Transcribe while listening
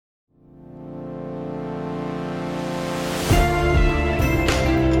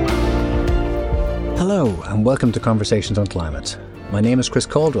Hello and welcome to Conversations on Climate. My name is Chris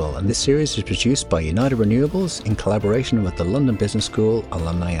Caldwell and this series is produced by United Renewables in collaboration with the London Business School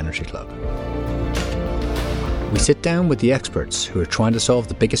Alumni Energy Club. We sit down with the experts who are trying to solve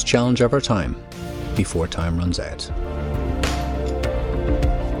the biggest challenge of our time before time runs out.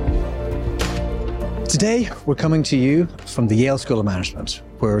 Today we're coming to you from the Yale School of Management,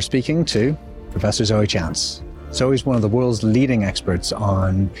 where we're speaking to Professor Zoe Chance. Zoe is one of the world's leading experts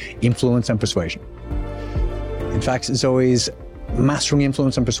on influence and persuasion. In fact, Zoe's Mastering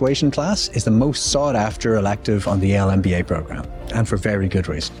Influence and Persuasion class is the most sought after elective on the Yale MBA program, and for very good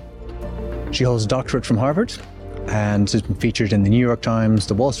reason. She holds a doctorate from Harvard and has been featured in the New York Times,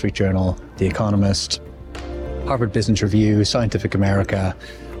 the Wall Street Journal, The Economist, Harvard Business Review, Scientific America,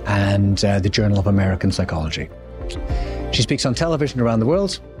 and the Journal of American Psychology. She speaks on television around the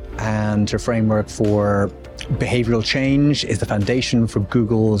world, and her framework for behavioral change is the foundation for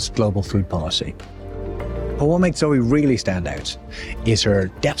Google's global food policy. But what makes Zoe really stand out is her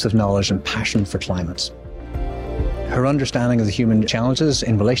depth of knowledge and passion for climate, her understanding of the human challenges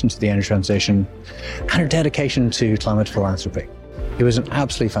in relation to the energy transition, and her dedication to climate philanthropy. It was an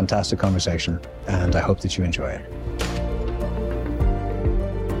absolutely fantastic conversation, and I hope that you enjoy it.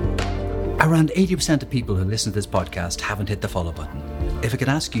 Around 80% of people who listen to this podcast haven't hit the follow button. If I could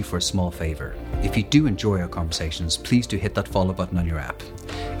ask you for a small favour, if you do enjoy our conversations, please do hit that follow button on your app.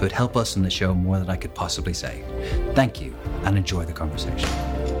 It would help us in the show more than I could possibly say. Thank you, and enjoy the conversation.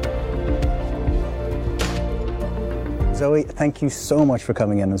 Zoe, thank you so much for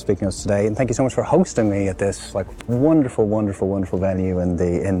coming in and speaking to us today, and thank you so much for hosting me at this wonderful venue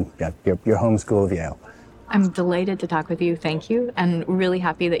in your home school of Yale. I'm delighted to talk with you. Thank you. And really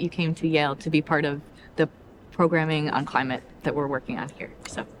happy that you came to Yale to be part of the programming on climate that we're working on here.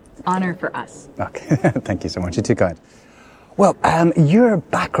 So, honor for us. Okay. Thank you so much. You're too kind. Well, your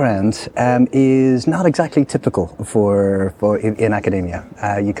background is not exactly typical for in academia.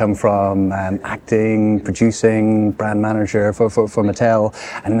 You come from acting, producing, brand manager for Mattel,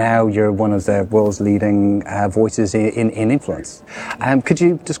 and now you're one of the world's leading voices in influence. Could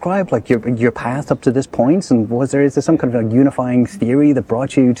you describe your path up to this point, and is there some kind of unifying theory that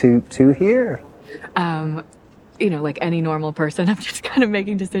brought you to here? Like any normal person, I'm just kind of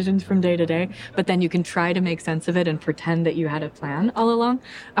making decisions from day to day, but then you can try to make sense of it and pretend that you had a plan all along,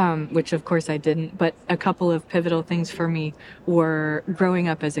 which of course I didn't. But a couple of pivotal things for me were growing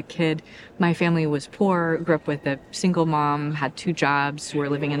up as a kid. My family was poor, grew up with a single mom, had 2 jobs, we're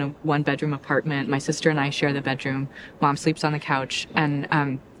living in a 1-bedroom apartment. My sister and I share the bedroom. Mom sleeps on the couch. And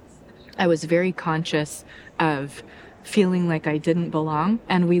I was very conscious of feeling like I didn't belong.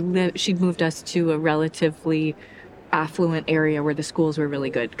 And she'd moved us to a relatively affluent area where the schools were really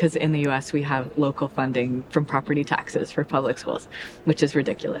good, because in the US we have local funding from property taxes for public schools, which is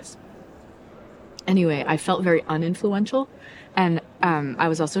ridiculous. Anyway, I felt very uninfluential, and I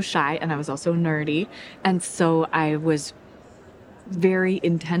was also shy, and I was also nerdy, and so I was very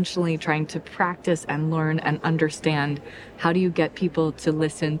intentionally trying to practice and learn and understand how do you get people to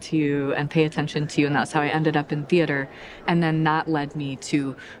listen to you and pay attention to you. And that's how I ended up in theater. And then that led me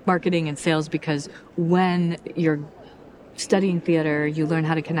to marketing and sales, because when you're studying theater, you learn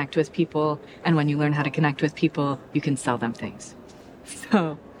how to connect with people. And when you learn how to connect with people, you can sell them things.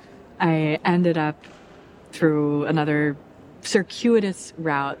 So I ended up through another circuitous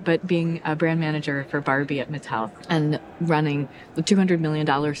route, but being a brand manager for Barbie at Mattel and running the $200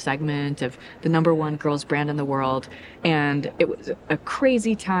 million segment of the #1 girls brand in the world. And it was a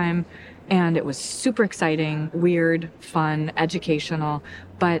crazy time, and it was super exciting, weird, fun, educational.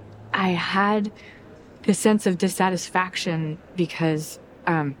 But I had this sense of dissatisfaction because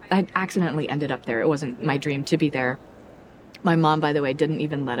I accidentally ended up there. It wasn't my dream to be there. My mom, by the way, didn't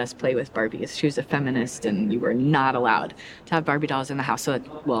even let us play with Barbies. She was a feminist, and you were not allowed to have Barbie dolls in the house.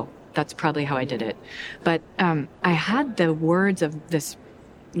 So, that's probably how I did it. But I had the words of this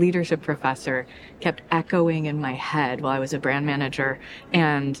leadership professor kept echoing in my head while I was a brand manager.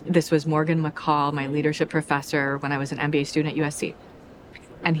 And this was Morgan McCall, my leadership professor when I was an MBA student at USC.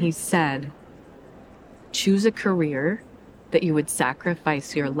 And he said, choose a career that you would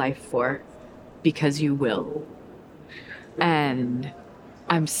sacrifice your life for, because you will. And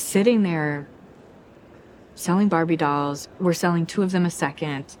I'm sitting there selling Barbie dolls. We're selling 2 of them a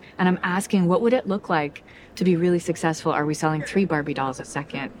second. And I'm asking, what would it look like to be really successful? Are we selling 3 Barbie dolls a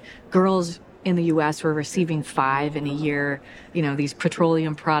second? Girls in the US were receiving 5 in a year. These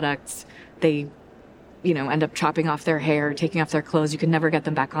petroleum products, they, end up chopping off their hair, taking off their clothes. You can never get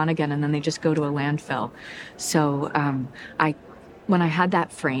them back on again. And then they just go to a landfill. So when I had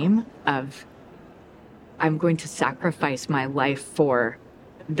that frame of, I'm going to sacrifice my life for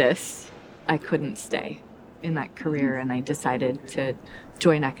this, I couldn't stay in that career, and I decided to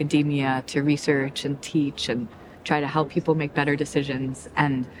join academia to research and teach and try to help people make better decisions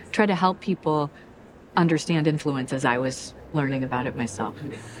and try to help people understand influence as I was learning about it myself.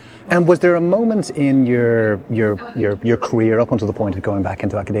 And was there a moment in your career up until the point of going back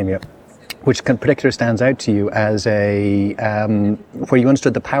into academia which particularly stands out to you as where you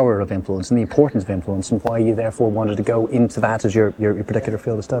understood the power of influence and the importance of influence and why you therefore wanted to go into that as your particular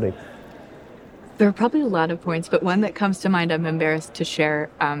field of study? There are probably a lot of points, but one that comes to mind I'm embarrassed to share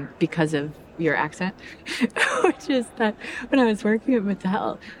because of your accent, which is that when I was working at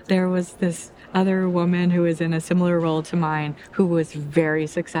Mattel, there was this other woman who was in a similar role to mine who was very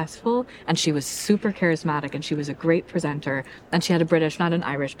successful, and she was super charismatic, and she was a great presenter, and she had a British, not an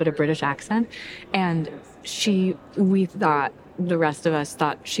Irish, but a British accent. And we thought, the rest of us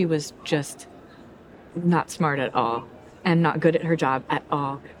thought she was just not smart at all and not good at her job at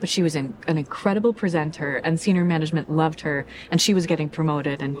all. But she was an incredible presenter, and senior management loved her, and she was getting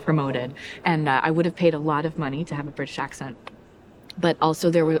promoted. And I would have paid a lot of money to have a British accent. But also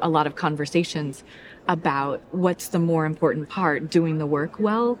there were a lot of conversations about what's the more important part, doing the work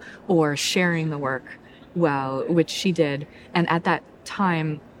well or sharing the work well, which she did. And at that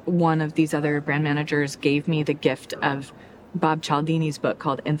time, one of these other brand managers gave me the gift of Bob Cialdini's book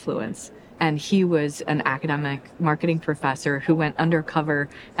called Influence. And he was an academic marketing professor who went undercover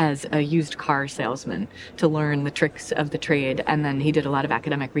as a used car salesman to learn the tricks of the trade. And then he did a lot of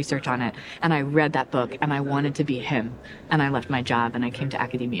academic research on it. And I read that book and I wanted to be him. And I left my job and I came to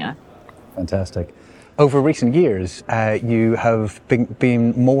academia. Fantastic. Over recent years, you have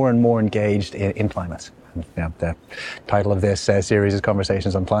been more and more engaged in climate. The title of this series is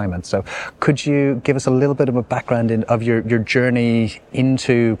Conversations on Climate. So could you give us a little bit of a background of your journey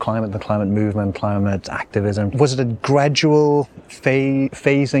into climate, the climate movement, climate activism? Was it a gradual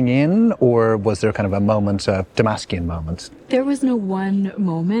phasing in, or was there kind of a moment, a Damascene moment? There was no one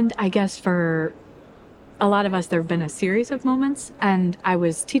moment. I guess for a lot of us, there have been a series of moments. And I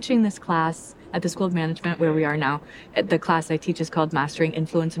was teaching this class at the School of Management where we are now. The class I teach is called Mastering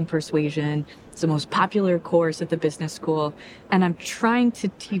Influence and Persuasion. It's the most popular course at the business school. And I'm trying to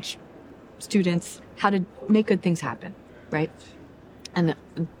teach students how to make good things happen, right? And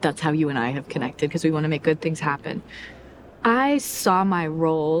that's how you and I have connected, because we want to make good things happen. I saw my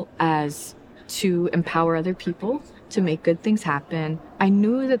role as to empower other people to make good things happen. I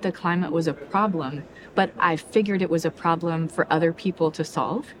knew that the climate was a problem, but I figured it was a problem for other people to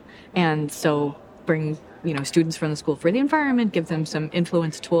solve. And so bring, students from the School for the Environment, give them some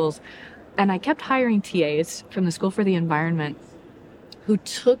influence tools. And I kept hiring TAs from the School for the Environment who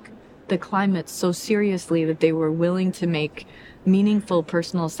took the climate so seriously that they were willing to make meaningful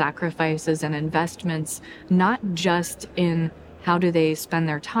personal sacrifices and investments, not just in how do they spend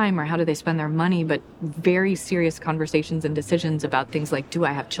their time or how do they spend their money, but very serious conversations and decisions about things like, do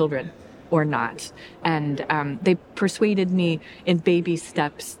I have children or not? And they persuaded me in baby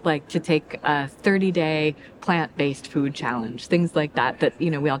steps, like to take a 30-day plant-based food challenge, things like that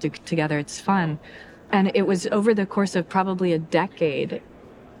we all do together. It's fun. And it was over the course of probably a decade,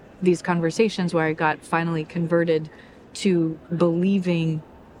 these conversations, where I got finally converted to believing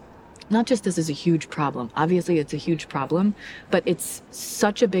not just this is a huge problem. Obviously, it's a huge problem, but it's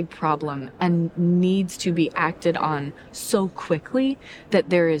such a big problem and needs to be acted on so quickly that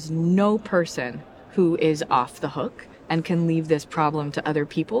there is no person who is off the hook and can leave this problem to other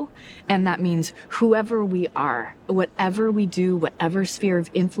people. And that means whoever we are, whatever we do, whatever sphere of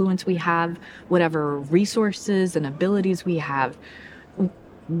influence we have, whatever resources and abilities we have,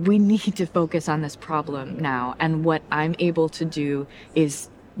 we need to focus on this problem now. And what I'm able to do is,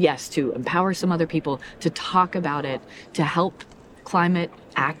 yes, to empower some other people, to talk about it, to help climate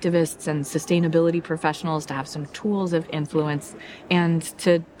activists and sustainability professionals to have some tools of influence, and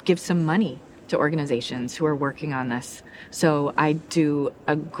to give some money to organizations who are working on this. So I do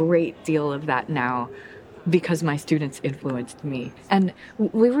a great deal of that now because my students influenced me. And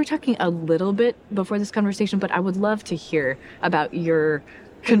we were talking a little bit before this conversation, but I would love to hear about your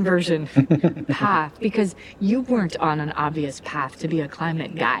conversion path, because you weren't on an obvious path to be a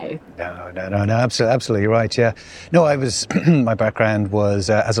climate guy. No, absolutely right. Yeah, no, I was. My background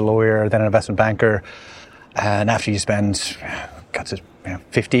was as a lawyer, then an investment banker, and after you spend,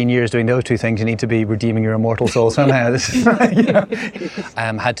 15 years doing those two things, you need to be redeeming your immortal soul somehow. This is,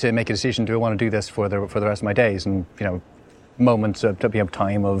 had to make a decision: do I want to do this for the rest of my days? And moments of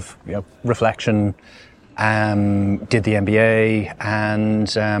time of reflection. Did the MBA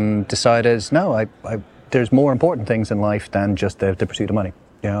and decided, no, there's more important things in life than just the pursuit of money.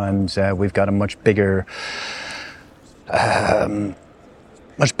 And we've got a much bigger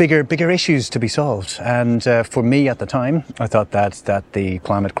much bigger issues to be solved. And for me at the time, I thought that the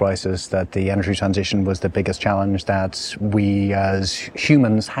climate crisis, that the energy transition was the biggest challenge that we as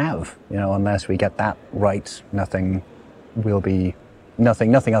humans have. You know, unless we get that right, nothing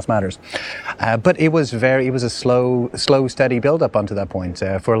else matters. But it was a slow, steady build up onto that point.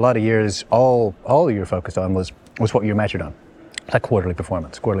 For a lot of years, all you were focused on was what you measured on, like quarterly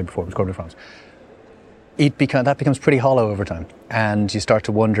performance. That becomes pretty hollow over time, and you start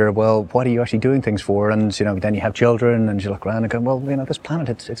to wonder, well, what are you actually doing things for? And then you have children, and you look around and go, well, this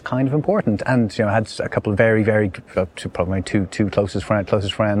planet, it's kind of important. And I had a couple of very, probably my two closest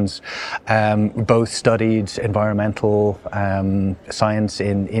friends, both studied environmental science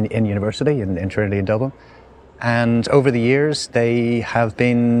in university in Trinity in Dublin, and over the years they have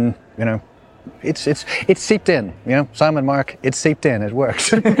been, it's seeped in. Simon, Mark, it's seeped in. It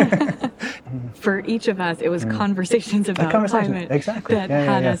works. For each of us, it was conversations about climate exactly. that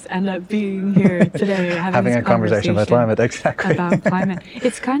had us end up being here today, having a conversation about climate. Exactly. About climate.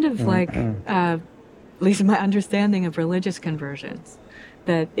 It's kind of like, at least my understanding of religious conversions,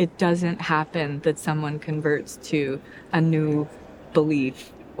 that it doesn't happen that someone converts to a new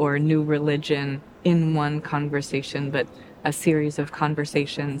belief or a new religion in one conversation, but a series of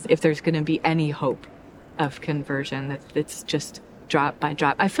conversations. If there's going to be any hope of conversion, that it's just drop by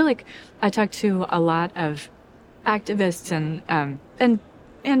drop. I feel like I talk to a lot of activists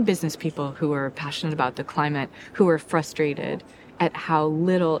and business people who are passionate about the climate, who are frustrated at how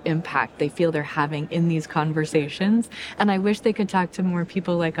little impact they feel they're having in these conversations. And I wish they could talk to more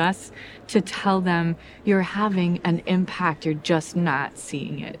people like us to tell them, you're having an impact, you're just not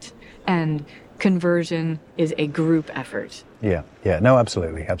seeing it. And conversion is a group effort. Yeah, no,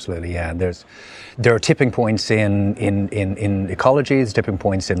 absolutely, yeah. There are tipping points in ecology, there's tipping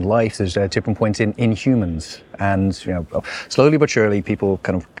points in life, there's tipping points in humans, and slowly but surely people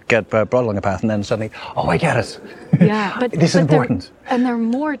kind of get brought along a path, and then suddenly, oh, I get it. Yeah, but this is important. And there are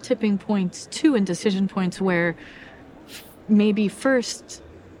more tipping points too, and decision points where maybe first,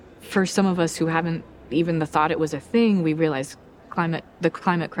 for some of us who haven't even thought it was a thing, we realize the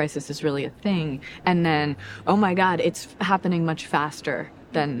climate crisis is really a thing. And then, oh my God, it's happening much faster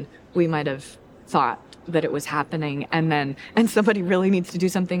than we might have thought that it was happening. And somebody really needs to do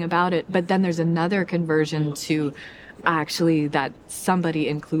something about it. But then there's another conversion to actually that somebody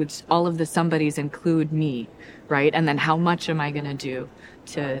includes, all of the somebodies include me, right? And then how much am I going to do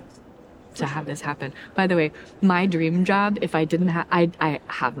to have this happen? By the way, my dream job, if I didn't have, I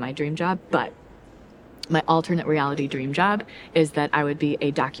have my dream job, but my alternate reality dream job is that I would be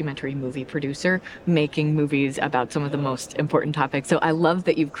a documentary movie producer making movies about some of the most important topics. So I love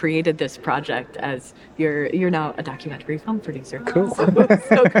that you've created this project as you're now a documentary film producer. Cool. So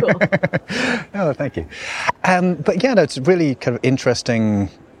cool. Oh, thank you. But yeah, it's really kind of interesting,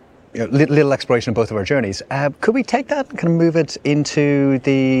 little exploration of both of our journeys. Could we take that and kind of move it into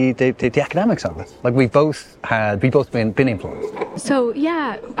the academics of it? Like we've both been influenced. So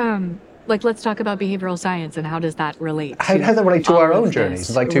yeah, let's talk about behavioral science and how does that relate to how does that relate to our own journeys?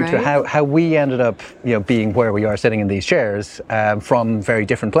 This, like to how we ended up, being where we are sitting in these chairs from very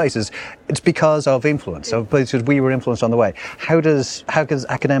different places. It's because of influence, of places we were influenced on the way. How does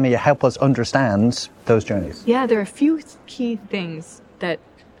academia help us understand those journeys? Yeah, there are a few key things that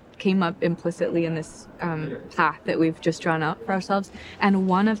came up implicitly in this path that we've just drawn out for ourselves. And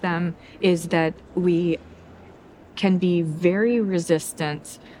one of them is that we can be very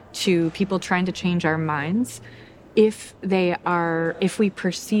resistant to people trying to change our minds if we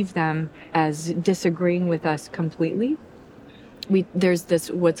perceive them as disagreeing with us completely. There's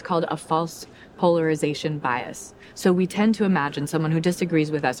this what's called a false polarization bias. So we tend to imagine someone who disagrees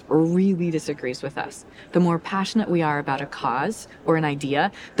with us or really disagrees with us. The more passionate we are about a cause or an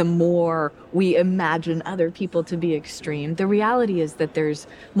idea, the more we imagine other people to be extreme. The reality is that there's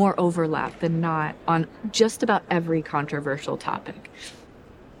more overlap than not on just about every controversial topic.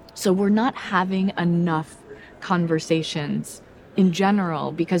 So we're not having enough conversations in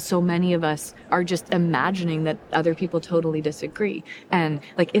general because so many of us are just imagining that other people totally disagree. And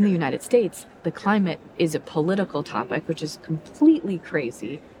like in the United States, the climate is a political topic, which is completely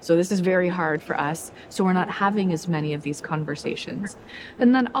crazy. So this is very hard for us. So we're not having as many of these conversations.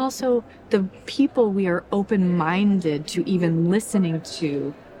 And then also the people we are open-minded to even listening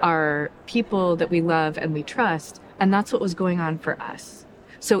to are people that we love and we trust. And that's what was going on for us.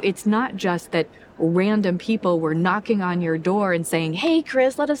 So it's not just that random people were knocking on your door and saying, hey,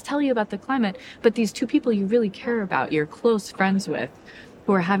 Chris, let us tell you about the climate. But these two people you really care about, you're close friends with,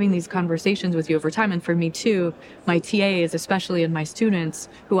 who are having these conversations with you over time. And for me, too, my TAs, especially and my students,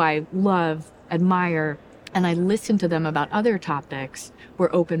 who I love, admire, and I listened to them about other topics,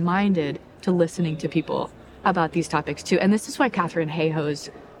 were open-minded to listening to people about these topics too. And this is why Katherine Hayhoe's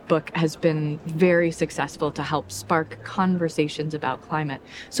book has been very successful to help spark conversations about climate.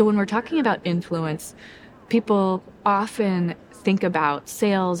 So when we're talking about influence, people often think about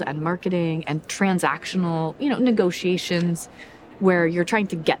sales and marketing and transactional, negotiations where you're trying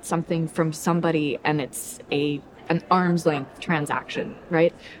to get something from somebody and it's an arm's length transaction,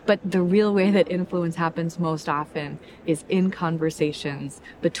 right? But the real way that influence happens most often is in conversations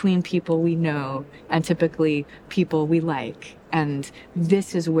between people we know and typically people we like. And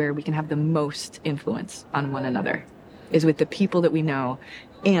this is where we can have the most influence on one another, is with the people that we know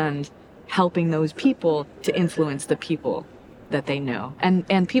and helping those people to influence the people that they know.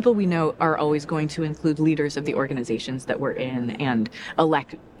 And people we know are always going to include leaders of the organizations that we're in and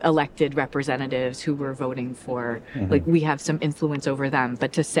elected representatives who we're voting for. Mm-hmm. Like, we have some influence over them.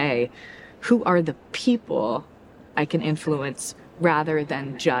 But to say, who are the people I can influence rather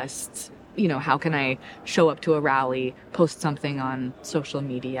than just, how can I show up to a rally, post something on social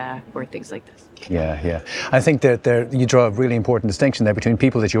media or things like this. Yeah. I think that you draw a really important distinction there between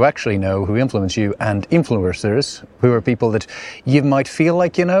people that you actually know who influence you and influencers, who are people that you might feel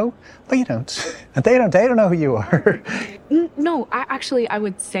like you know, but you don't. And they don't know who you are. No, I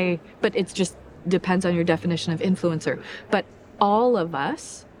would say, but it just depends on your definition of influencer. But all of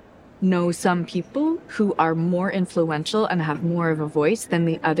us know some people who are more influential and have more of a voice than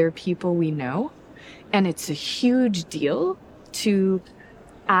the other people we know. And it's a huge deal to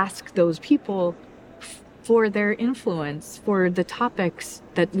ask those people for their influence, for the topics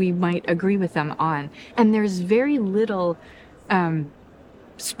that we might agree with them on. And there's very little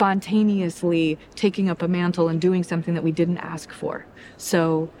spontaneously taking up a mantle and doing something that we didn't ask for.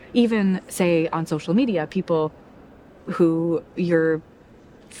 So even, say, on social media, people who you're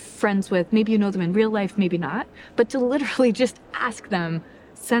friends with, maybe you know them in real life, maybe not, but to literally just ask them,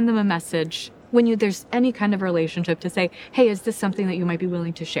 send them a message when there's any kind of relationship, to say, hey, is this something that you might be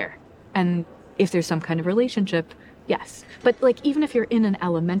willing to share? And if there's some kind of relationship, yes. But even if you're in an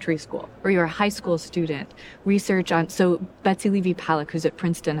elementary school or you're a high school student, research on, so Betsy Levy-Palak, who's at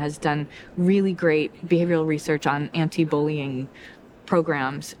Princeton, has done really great behavioral research on anti-bullying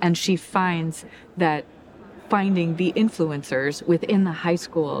programs. And she finds that finding the influencers within the high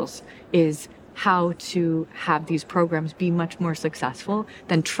schools is how to have these programs be much more successful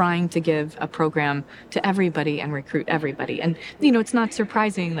than trying to give a program to everybody and recruit everybody. And, it's not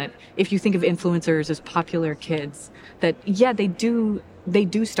surprising that if you think of influencers as popular kids, that, yeah, they do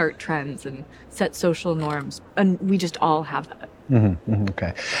start trends and set social norms. And we just all have that. Mm-hmm, mm-hmm,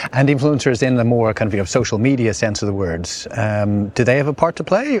 okay. And influencers in the more kind of social media sense of the words, do they have a part to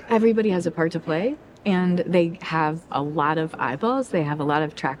play? Everybody has a part to play. And they have a lot of eyeballs, they have a lot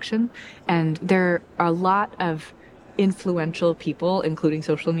of traction, and there are a lot of influential people, including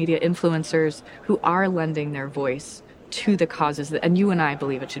social media influencers, who are lending their voice to the causes and you and I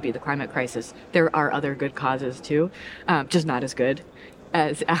believe it should be the climate crisis. There are other good causes too, just not as good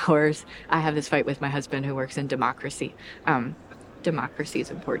as ours. I have this fight with my husband who works in democracy. Democracy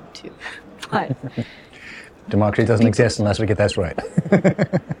is important too, but... Democracy doesn't exist unless we get this right.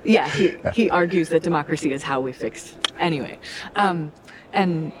 Yeah, he argues that democracy is how we fix. Anyway, and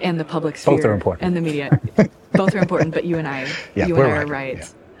the public sphere. Both are important. And the media. Both are important, but you and I are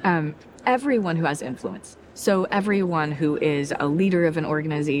right. Yeah. Everyone who has influence. So everyone who is a leader of an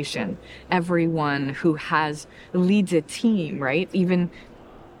organization, everyone who leads a team, right? Even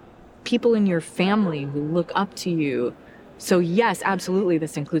people in your family who look up to you. So yes, absolutely,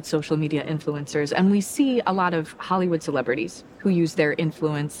 this includes social media influencers. And we see a lot of Hollywood celebrities who use their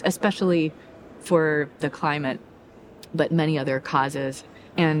influence, especially for the climate, but many other causes.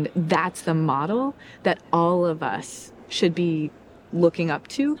 And that's the model that all of us should be looking up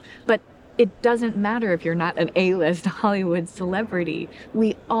to. But it doesn't matter if you're not an A-list Hollywood celebrity.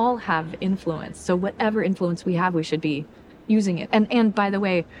 We all have influence. So whatever influence we have, we should be using it. And by the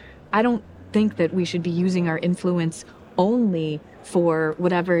way, I don't think that we should be using our influence only for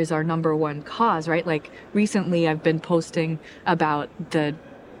whatever is our number one cause, right? Like recently I've been posting about the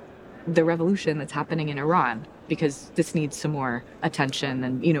revolution that's happening in Iran because this needs some more attention.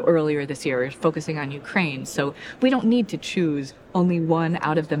 And, earlier this year, we're focusing on Ukraine. So we don't need to choose only one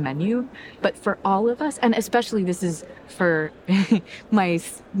out of the menu, but for all of us, and especially this is for my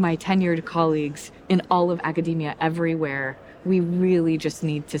tenured colleagues in all of academia everywhere, we really just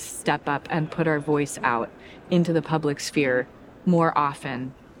need to step up and put our voice out into the public sphere more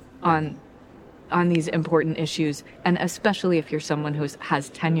often on these important issues. And especially if you're someone who has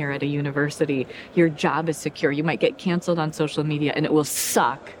tenure at a university, your job is secure. You might get canceled on social media and it will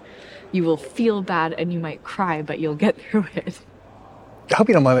suck, You will feel bad and you might cry, but you'll get through it. I hope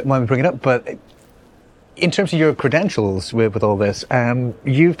you don't mind me bringing it up, but in terms of your credentials with all this,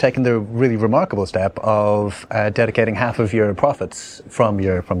 you've taken the really remarkable step of dedicating half of your profits from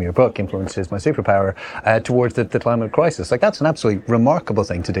your book, Influence is My Superpower, towards the climate crisis. Like, that's an absolutely remarkable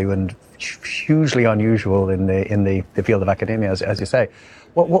thing to do, and hugely unusual in the field of academia, as you say.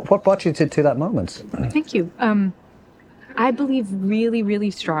 What brought you to that moment? Thank you. I believe really,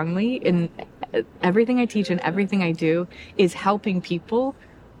 really strongly in everything I teach and everything I do is helping people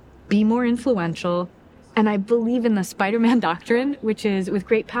be more influential. And I believe in the Spider-Man doctrine, which is with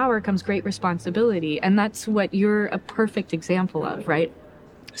great power comes great responsibility. And that's what you're a perfect example of, right?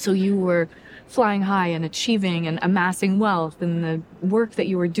 So you were flying high and achieving and amassing wealth in the work that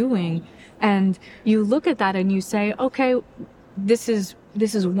you were doing. And you look at that and you say, okay, this is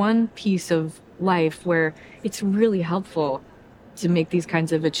one piece of life where it's really helpful to make these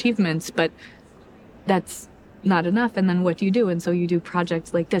kinds of achievements, but that's not enough. And then what do you do? And so you do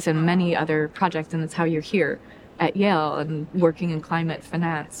projects like this and many other projects, and that's how you're here at Yale and working in climate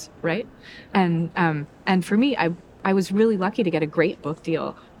finance, right? And for me, I was really lucky to get a great book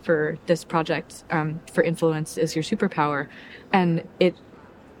deal for this project, for Influence is Your Superpower. And it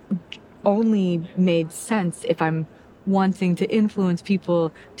only made sense if I'm wanting to influence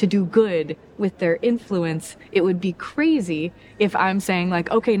people to do good with their influence. It would be crazy if I'm saying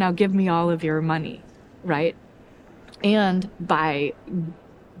like, okay, now give me all of your money, right? And by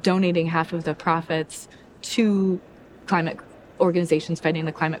donating half of the profits to climate organizations fighting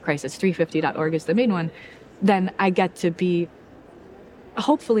the climate crisis, 350.org is the main one, then I get to be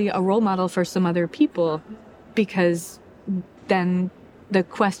hopefully a role model for some other people, because then the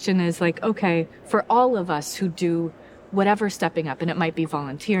question is like, okay, for all of us who do whatever stepping up, and it might be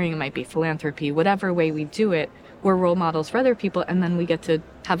volunteering, it might be philanthropy, whatever way we do it, we're role models for other people, and then we get to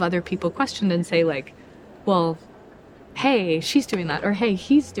have other people questioned and say like, well, hey, she's doing that, or hey,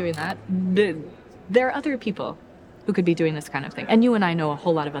 he's doing that. There are other people who could be doing this kind of thing. And you and I know a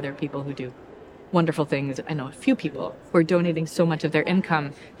whole lot of other people who do wonderful things. I know a few people who are donating so much of their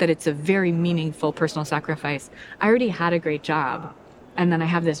income that it's a very meaningful personal sacrifice. I already had a great job, and then I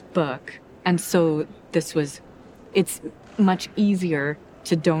have this book. And so it's much easier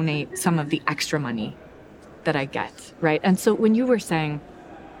to donate some of the extra money that I get, right? And so when you were saying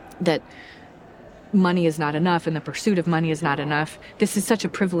that money is not enough and the pursuit of money is not enough, this is such a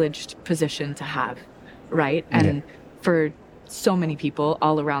privileged position to have, right? And for so many people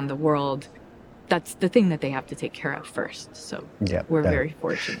all around the world, that's the thing that they have to take care of first. So we're very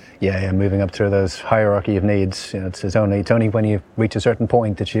fortunate. Yeah, moving up through those hierarchy of needs, it's only when you reach a certain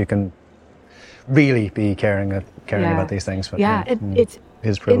point that you can really be caring about these things. But, it's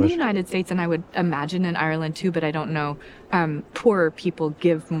his in privilege. the United States, and I would imagine in Ireland too, but I don't know, poorer people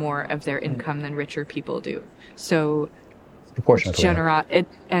give more of their income than richer people do. So Proportionately.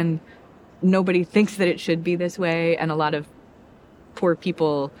 And nobody thinks that it should be this way. And a lot of poor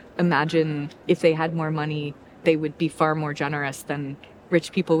people imagine if they had more money, they would be far more generous than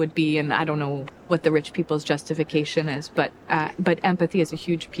rich people would be. And I don't know what the rich people's justification is, but empathy is a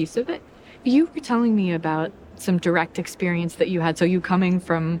huge piece of it. You were telling me about some direct experience that you had. So you coming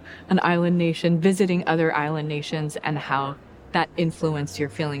from an island nation, visiting other island nations, and how that influenced your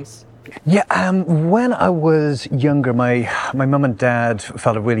feelings. Yeah, when I was younger, my mum and dad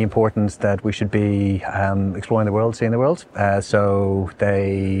felt it really important that we should be exploring the world, seeing the world. So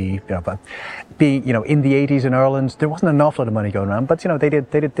they, in the 80s in Ireland, there wasn't an awful lot of money going around, but they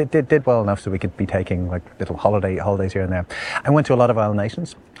did well enough so we could be taking like little holidays here and there. I went to a lot of island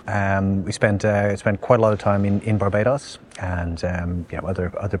nations. We spent quite a lot of time in Barbados and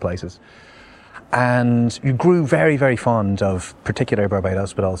other places. And you grew very, very fond of particular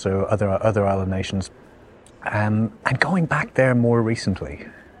Barbados, but also other island nations. And going back there more recently,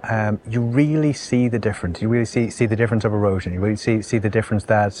 you really see the difference. You really see the difference of erosion. You really see the difference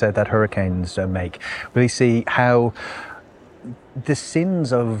that hurricanes make. Really see how the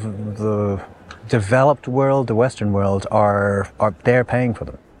sins of the developed world, the Western world, are they're paying for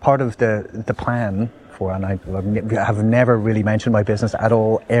them. Part of the plan. And I have never really mentioned my business at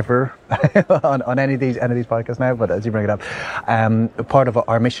all ever on any of these podcasts now, but as you bring it up, part of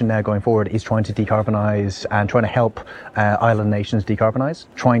our mission now going forward is trying to decarbonize and trying to help island nations decarbonize,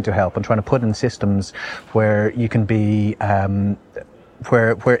 trying to put in systems where you can be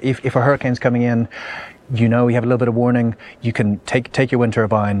where if a hurricane's coming in, you have a little bit of warning, you can take your wind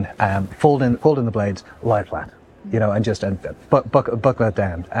turbine, fold in the blades, lie flat. and just buckle it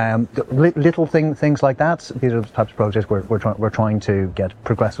down. Little things like that. These are the types of projects we're trying to get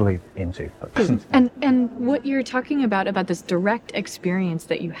progressively into. And what you're talking about this direct experience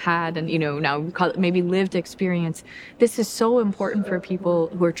that you had, and now we call it maybe lived experience. This is so important for people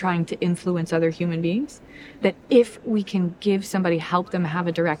who are trying to influence other human beings. That if we can help them have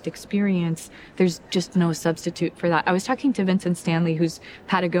a direct experience, there's just no substitute for that. I was talking to Vincent Stanley, who's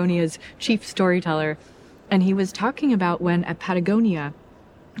Patagonia's chief storyteller. And he was talking about when at Patagonia,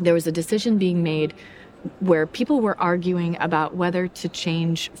 there was a decision being made where people were arguing about whether to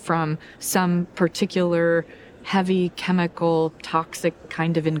change from some particular heavy chemical toxic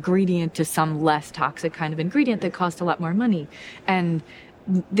kind of ingredient to some less toxic kind of ingredient that cost a lot more money. And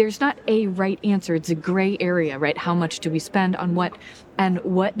there's not a right answer. It's a gray area, right? How much do we spend on what? And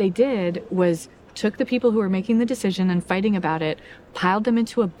what they did was took the people who were making the decision and fighting about it, piled them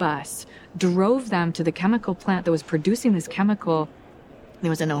into a bus, drove them to the chemical plant that was producing this chemical. It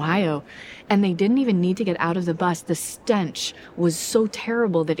was in Ohio, and they didn't even need to get out of the bus. The stench was so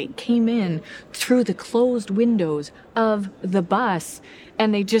terrible that it came in through the closed windows of the bus,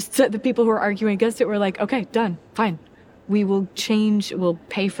 and they just said, the people who were arguing against it were like, okay, done, fine. We will change, we'll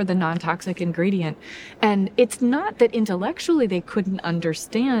pay for the non-toxic ingredient. And it's not that intellectually they couldn't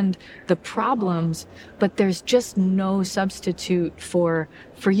understand the problems, but there's just no substitute for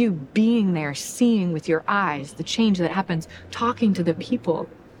you being there, seeing with your eyes the change that happens, talking to the people.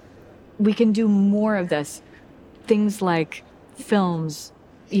 We can do more of this. Things like films,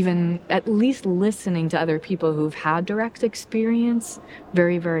 even at least listening to other people who've had direct experience,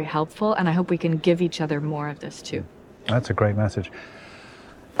 very, very helpful. And I hope we can give each other more of this too. That's a great message.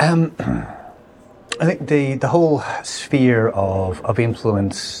 I think the whole sphere of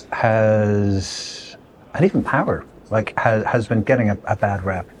influence has, and even power, has been getting a bad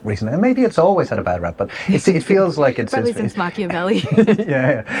rap recently. And maybe it's always had a bad rap, but it feels like it's probably since Machiavelli.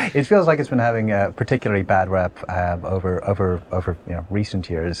 yeah, it feels like it's been having a particularly bad rap over recent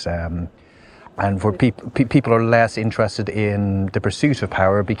years. And for people are less interested in the pursuit of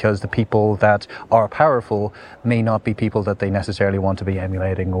power because the people that are powerful may not be people that they necessarily want to be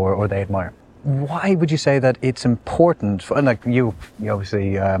emulating or they admire. Why would you say that it's important? Like you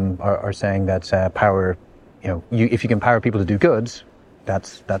obviously are saying that power, if you can empower people to do good,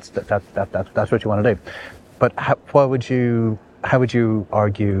 that's what you want to do. But how would you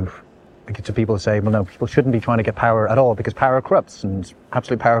argue to people who say, well, no, people shouldn't be trying to get power at all because power corrupts, and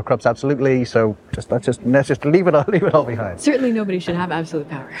absolute power corrupts absolutely. So let's just leave it all behind. Certainly, nobody should have absolute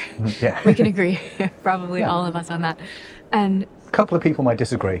power. Yeah, we can agree. Probably all of us on that. And a couple of people might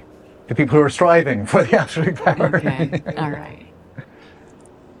disagree. The people who are striving for the absolute power. Okay, all right.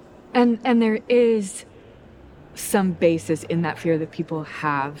 And there is some basis in that fear that people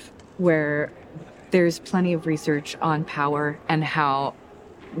have, where there's plenty of research on power and how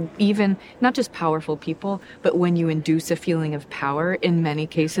even not just powerful people, but when you induce a feeling of power, in many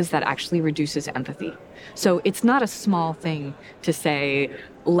cases that actually reduces empathy. So it's not a small thing to say,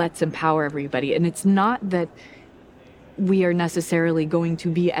 let's empower everybody. And it's not that we are necessarily going to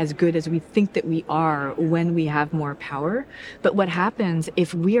be as good as we think that we are when we have more power. But what happens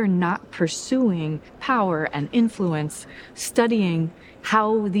if we are not pursuing power and influence, studying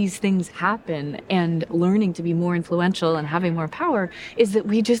how these things happen and learning to be more influential and having more power, is that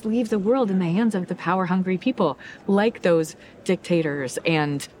we just leave the world in the hands of the power-hungry people, like those dictators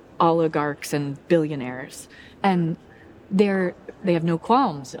and oligarchs and billionaires. And they have no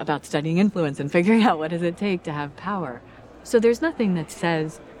qualms about studying influence and figuring out what does it take to have power. So there's nothing that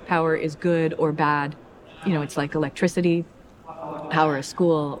says power is good or bad. It's like electricity, power a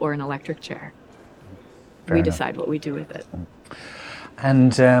school, or an electric chair. Fair we enough. Decide what we do with it.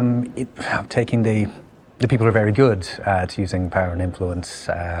 And taking the people who are very good at using power and influence,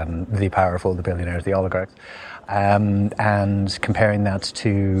 the powerful, the billionaires, the oligarchs, and comparing that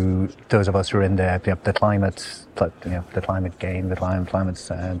to those of us who are in the climate, the climate game, the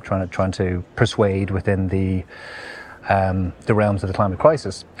climate's trying to persuade within the realms of the climate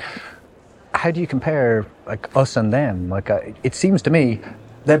crisis. How do you compare us and them? It seems to me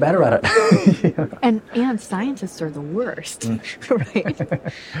they're better at it. And scientists are the worst,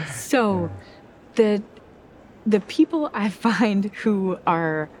 right? So the people I find who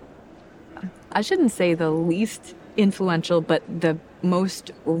are, I shouldn't say the least influential, but the most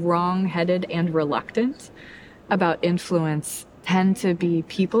wrong-headed and reluctant about influence tend to be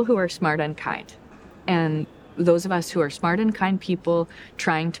people who are smart and kind. And those of us who are smart and kind people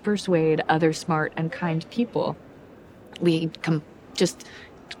trying to persuade other smart and kind people, we just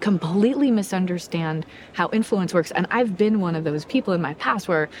completely misunderstand how influence works. And I've been one of those people in my past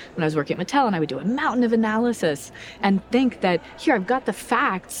where when I was working at Mattel and I would do a mountain of analysis and think that, here, I've got the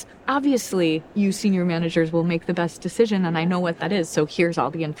facts. Obviously, you senior managers will make the best decision, and I know what that is, so here's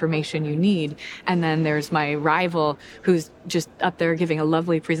all the information you need. And then there's my rival who's just up there giving a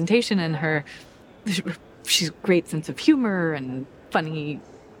lovely presentation, and she's great sense of humor and funny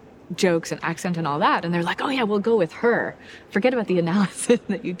jokes and accent and all that, and they're like, oh yeah, we'll go with her. Forget about the analysis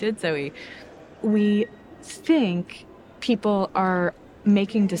that you did, Zoe. We think people are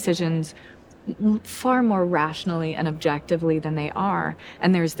making decisions far more rationally and objectively than they are.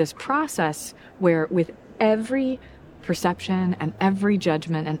 And there's this process where with every perception and every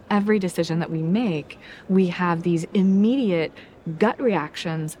judgment and every decision that we make, we have these immediate gut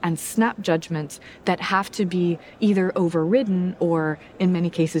reactions and snap judgments that have to be either overridden or, in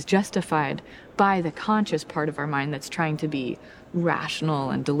many cases, justified by the conscious part of our mind that's trying to be rational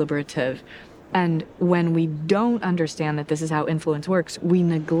and deliberative. And when we don't understand that this is how influence works, we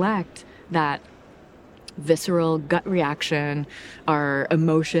neglect that visceral gut reaction, our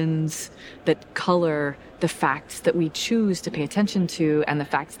emotions that color the facts that we choose to pay attention to and the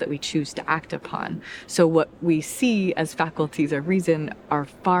facts that we choose to act upon. So what we see as faculties of reason are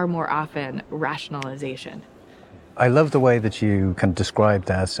far more often rationalization. I love the way that you can describe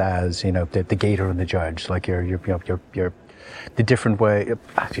this as, you know, the gator and the judge, like you're the different way.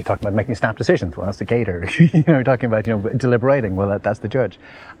 Actually, talking about making snap decisions. Well, that's the gator. Talking about deliberating. Well, that's the judge.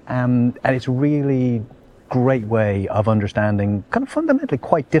 And it's really great way of understanding kind of fundamentally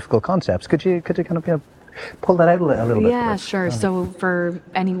quite difficult concepts. Could you kind of pull that out a little bit? Yeah, sure. So for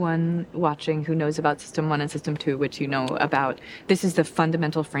anyone watching who knows about System 1 and System 2, which you know about, this is the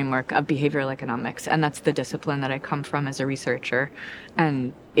fundamental framework of behavioral economics, and that's the discipline that I come from as a researcher.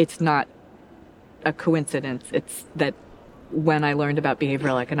 And it's not a coincidence. It's that when I learned about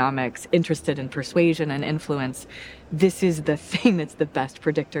behavioral economics, interested in persuasion and influence, this is the thing that's the best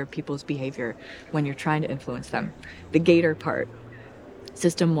predictor of people's behavior when you're trying to influence them. The gator part,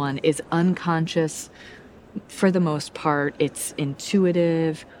 System 1, is unconscious. For the most part, it's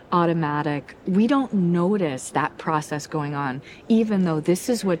intuitive, automatic. We don't notice that process going on, even though this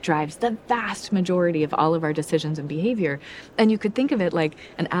is what drives the vast majority of all of our decisions and behavior. And you could think of it like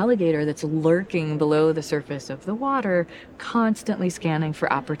an alligator that's lurking below the surface of the water, constantly scanning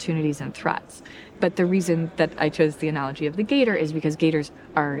for opportunities and threats. But the reason that I chose the analogy of the gator is because gators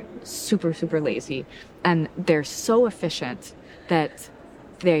are super, super lazy. And they're so efficient that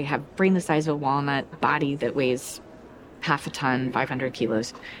they have brain the size of a walnut, body that weighs half a ton, 500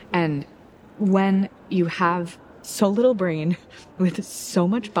 kilos. And when you have so little brain with so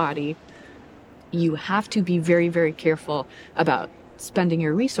much body, you have to be very, very careful about spending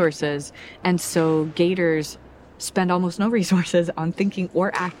your resources. And so gators spend almost no resources on thinking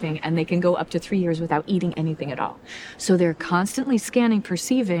or acting, and they can go up to 3 years without eating anything at all. So they're constantly scanning,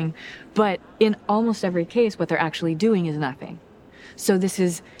 perceiving, but in almost every case, what they're actually doing is nothing. So this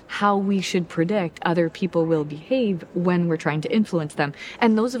is how we should predict other people will behave when we're trying to influence them.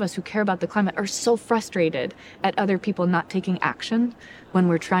 And those of us who care about the climate are so frustrated at other people not taking action when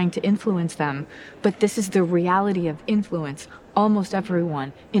we're trying to influence them. But this is the reality of influence. Almost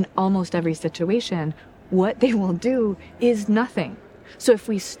everyone, in almost every situation, what they will do is nothing. So if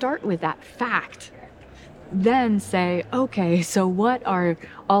we start with that fact, then say, okay, so what are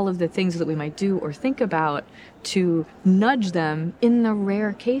all of the things that we might do or think about to nudge them in the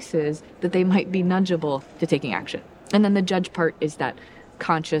rare cases that they might be nudgeable to taking action? And then the judge part is that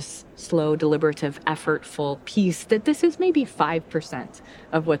conscious, slow, deliberative, effortful piece that this is maybe 5%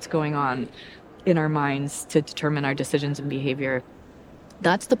 of what's going on in our minds to determine our decisions and behavior.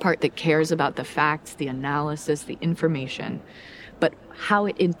 That's the part that cares about the facts, the analysis, the information. But how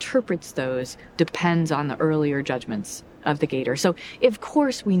it interprets those depends on the earlier judgments of the gator. So, of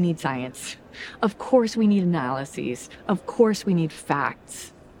course, we need science. Of course, we need analyses. Of course, we need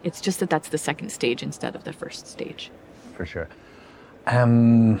facts. It's just that that's the second stage instead of the first stage. For sure.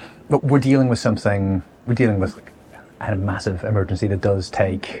 But we're dealing with a massive emergency that does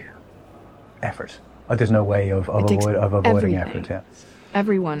take effort. There's no way of avoiding effort. Yeah.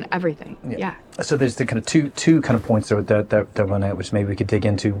 Everyone, everything. Yeah. So there's the kind of two kind of points that run out, which maybe we could dig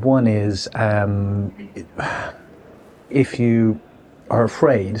into. One is if you are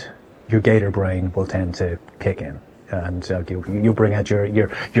afraid, your gator brain will tend to kick in, and you'll bring out your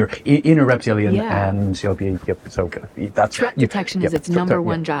inner reptilian, and you'll be so that's threat detection is its number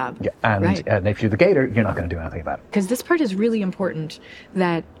one job. Yeah, and if you're the gator, you're not going to do anything about it. Because this part is really important.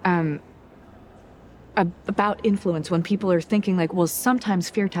 That about influence, when people are thinking like, well, sometimes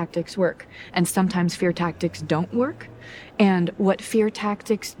fear tactics work and sometimes fear tactics don't work. And what fear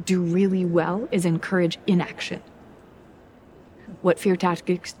tactics do really well is encourage inaction. What fear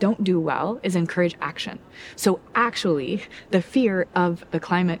tactics don't do well is encourage action. So actually, the fear of the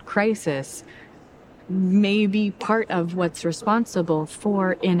climate crisis may be part of what's responsible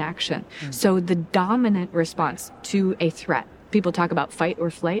for inaction. So the dominant response to a threat, people talk about fight or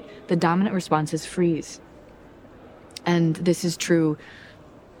flight, the dominant response is freeze. And this is true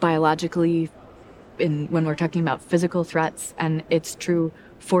biologically when we're talking about physical threats, and it's true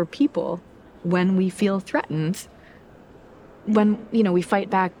for people when we feel threatened. When, we fight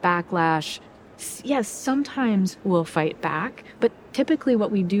back, backlash, yes, sometimes we'll fight back, but typically what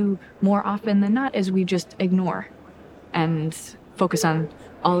we do more often than not is we just ignore and focus on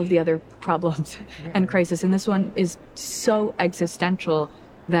all of the other problems and crisis. And this one is so existential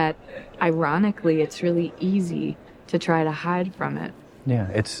that, ironically, it's really easy to try to hide from it. Yeah,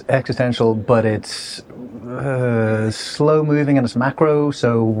 it's existential, but it's slow moving and it's macro.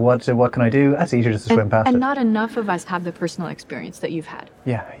 So what can I do? That's easier just to swim past it. And not enough of us have the personal experience that you've had.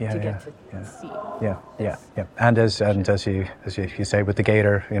 See. Yeah. And as you say with the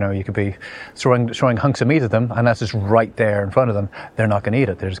gator, you could be throwing hunks of meat at them, and that's just right there in front of them. They're not going to eat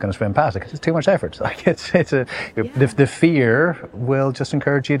it. They're just going to swim past it because it's too much effort. Like the fear will just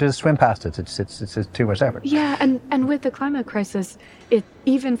encourage you to swim past it. It's too much effort. Yeah, and with the climate crisis,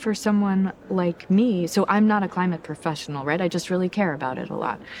 even for someone like me, so I'm not a climate professional, right? I just really care about it a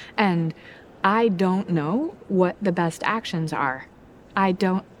lot. And I don't know what the best actions are. I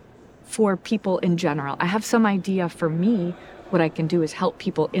don't, for people in general. I have some idea for me. What I can do is help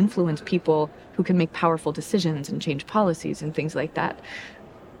people, influence people who can make powerful decisions and change policies and things like that.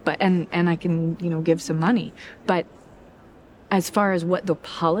 But, and I can, give some money. But as far as what the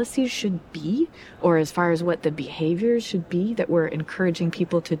policies should be, or as far as what the behaviors should be that we're encouraging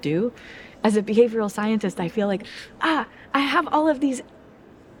people to do, as a behavioral scientist, I feel like, I have all of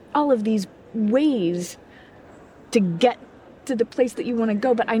these ways to get to the place that you want to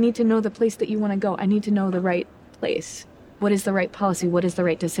go, but I need to know the place that you want to go. I need to know the right place. What is the right policy? What is the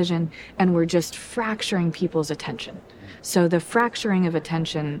right decision? And we're just fracturing people's attention. So the fracturing of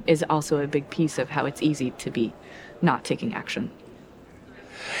attention is also a big piece of how it's easy to be not taking action.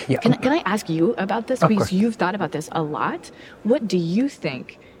 Yeah. Can I ask you about this? Because you've thought about this a lot. What do you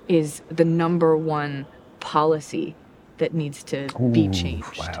think is the number one policy that needs to be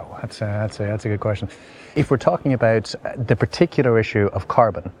changed? Wow, that's a good question. If we're talking about the particular issue of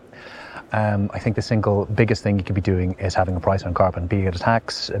carbon, I think the single biggest thing you could be doing is having a price on carbon, be it a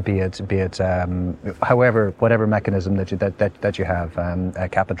tax, be it whatever mechanism that you have,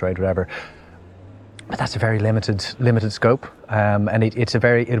 cap and trade, whatever. But that's a very limited scope, and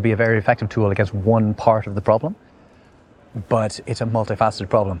it'll be a very effective tool against one part of the problem. But it's a multifaceted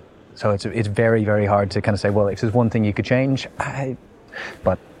problem, so it's very, very hard to kind of say, well, if there's one thing you could change,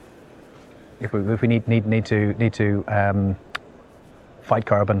 but if we need to fight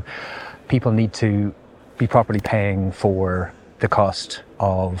carbon, people need to be properly paying for the cost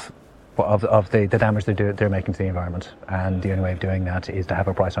of the damage they're making to the environment, and the only way of doing that is to have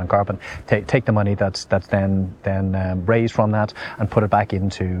a price on carbon. Take the money that's then raised from that and put it back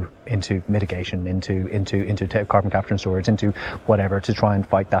into mitigation, into carbon capture and storage, into whatever, to try and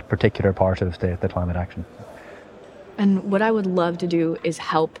fight that particular part of the climate action. And what I would love to do is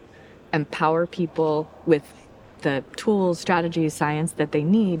help empower people with the tools, strategies, science that they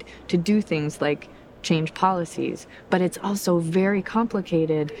need to do things like change policies. But it's also very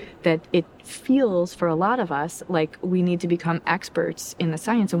complicated that it feels for a lot of us like we need to become experts in the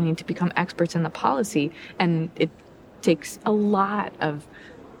science and we need to become experts in the policy. And it takes a lot of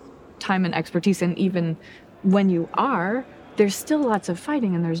time and expertise. And even when you are, there's still lots of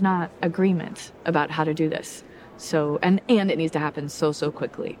fighting and there's not agreement about how to do this. So, and it needs to happen so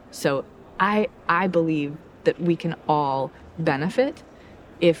quickly. So I believe that we can all benefit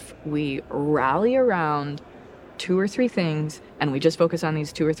if we rally around 2 or 3 things and we just focus on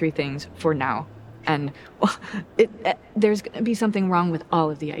these 2 or 3 things for now. And there's going to be something wrong with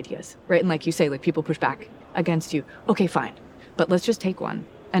all of the ideas, right? And like you say, like people push back against you. Okay, fine. But let's just take one.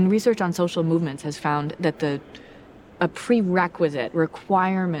 And research on social movements has found that a prerequisite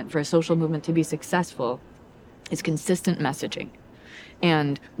requirement for a social movement to be successful is consistent messaging.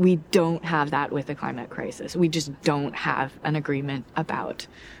 And we don't have that with the climate crisis. We just don't have an agreement about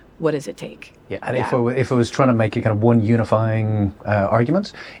what does it take? Yeah, and if it was trying to make a kind of one unifying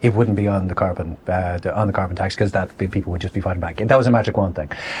argument, it wouldn't be on the carbon tax, because that people would just be fighting back. That was a magic wand thing.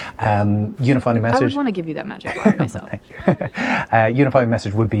 Unifying message. I would want to give you that magic wand myself. Unifying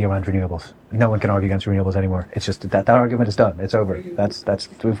message would be around renewables. No one can argue against renewables anymore. It's just that argument is done. It's over. That's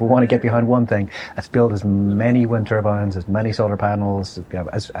if we want to get behind one thing, let's build as many wind turbines, as many solar panels,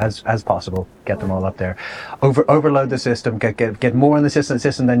 as possible. Get them all up there. Overload the system. Get more in the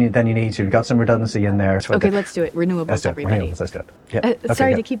system than you need to. You've got some redundancy in there. Okay, let's do it. Renewables, everybody. Renewables, let's do it. Yeah.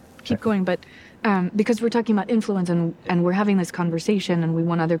 Sorry to keep going, but because we're talking about influence and we're having this conversation and we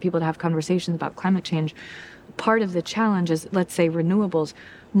want other people to have conversations about climate change, part of the challenge is, let's say, renewables.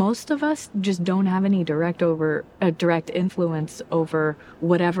 Most of us just don't have any direct influence over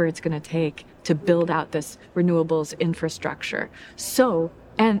whatever it's going to take to build out this renewables infrastructure. So,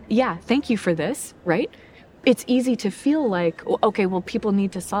 and yeah, thank you for this, right? It's easy to feel like, okay, well, people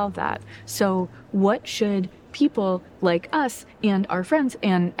need to solve that. So what should people like us and our friends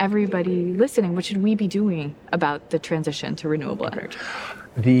and everybody listening, what should we be doing about the transition to renewable energy?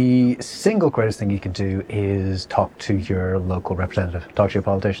 The single greatest thing you can do is talk to your local representative, talk to your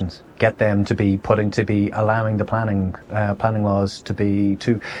politicians, get them to be allowing the planning laws to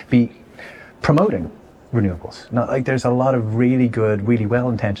be promoting renewables. Not like there's a lot of really good, really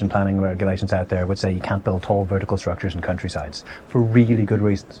well-intentioned planning regulations out there which say you can't build tall vertical structures in countrysides for really good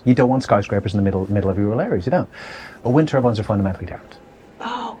reasons. You don't want skyscrapers in the middle of rural areas. You don't. But wind turbines are fundamentally different.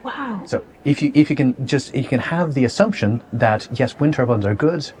 Oh wow! So if you can have the assumption that yes, wind turbines are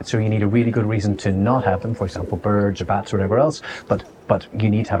good, so you need a really good reason to not have them. For example, birds or bats or whatever else. But you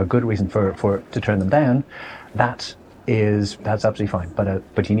need to have a good reason to turn them down. That's absolutely fine.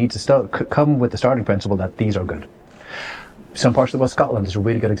 But you need to come with the starting principle that these are good. Some parts of West Scotland is a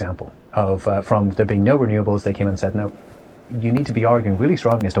really good example of from there being no renewables, they came and said no. You need to be arguing really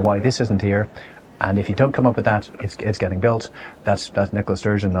strongly as to why this isn't here. And if you don't come up with that, it's getting built. That's Nicola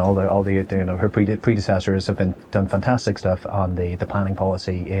Sturgeon and all the her predecessors have done fantastic stuff on the planning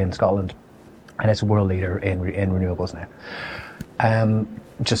policy in Scotland, and it's a world leader in renewables now.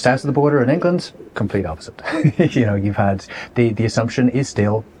 Just south of the border in England, complete opposite. You've had the assumption is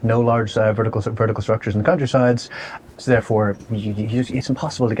still no large vertical structures in the countrysides, so therefore it's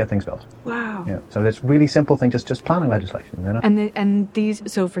impossible to get things built. Wow. Yeah. So it's really simple thing, just planning legislation. And these,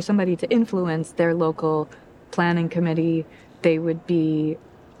 so for somebody to influence their local planning committee, they would be,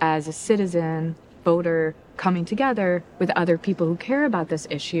 as a citizen, voter, coming together with other people who care about this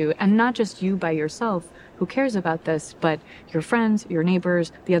issue, and not just you by yourself who cares about this, but your friends, your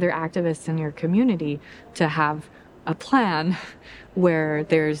neighbors, the other activists in your community, to have a plan where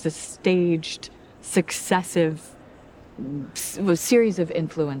there's a staged, successive series of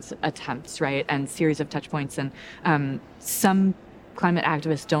influence attempts, right? And series of touch points. And some climate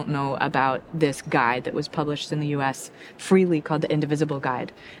activists don't know about this guide that was published in the US freely called the Indivisible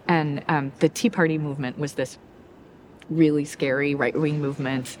Guide. And the Tea Party movement was this really scary right-wing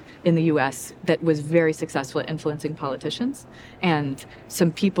movement in the US that was very successful at influencing politicians. And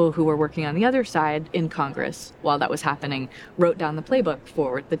some people who were working on the other side in Congress while that was happening wrote down the playbook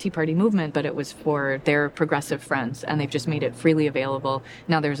for the Tea Party movement, but it was for their progressive friends, and they've just made it freely available.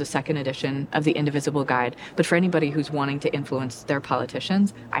 Now there's a second edition of the Indivisible Guide. But for anybody who's wanting to influence their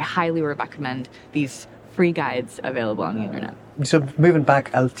politicians, I highly recommend these free guides available on the internet. So moving back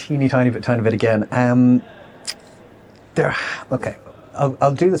a tiny bit again, okay,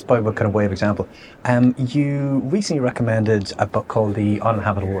 I'll do this by a kind of way of example. You recently recommended a book called The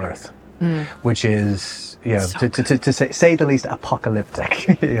Uninhabitable Earth, which is, to say the least,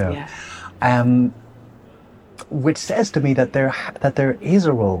 apocalyptic. Yeah. Which says to me that there is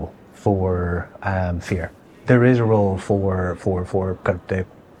a role for fear. There is a role for kind of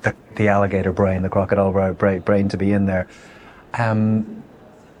the alligator brain, the crocodile brain to be in there.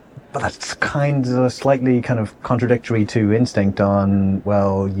 But that's kind of slightly kind of contradictory to instinct on,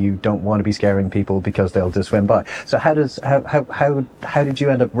 well, you don't want to be scaring people because they'll just swim by. So how did you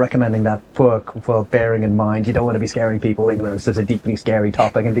end up recommending that book? Well, bearing in mind you don't want to be scaring people, even though it's such a deeply scary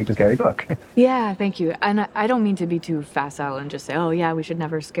topic and deeply scary book. Yeah, thank you. And I don't mean to be too facile and just say, oh yeah, we should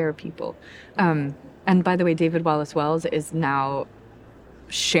never scare people. And by the way, David Wallace Wells is now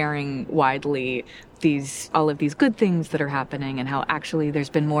sharing widely all of these good things that are happening, and how actually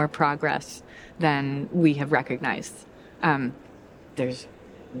there's been more progress than we have recognized. There's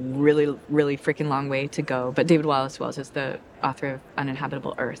really, really freaking long way to go. But David Wallace Wells is the author of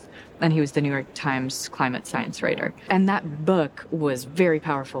Uninhabitable Earth, and he was the New York Times climate science writer. And that book was very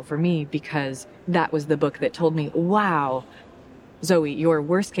powerful for me because that was the book that told me, wow, Zoe, your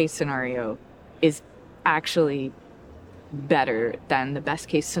worst case scenario is actually better than the best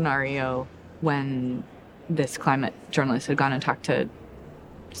case scenario when this climate journalist had gone and talked to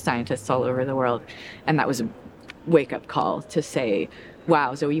scientists all over the world. And that was a wake-up call to say,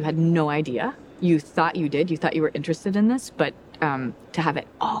 wow, Zoe, you had no idea. You thought you did. You thought you were interested in this, but to have it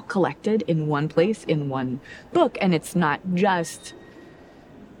all collected in one place, in one book, and it's not just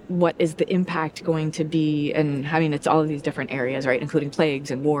what is the impact going to be, and I mean, it's all of these different areas, right, including plagues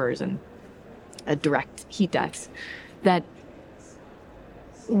and wars and direct heat deaths, that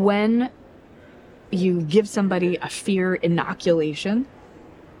when you give somebody a fear inoculation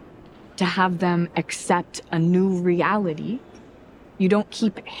to have them accept a new reality, you don't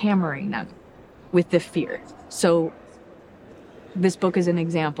keep hammering them with the fear. So this book is an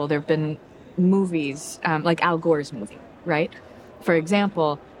example. There have been movies, like Al Gore's movie, right? For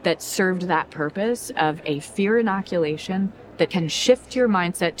example, that served that purpose of a fear inoculation that can shift your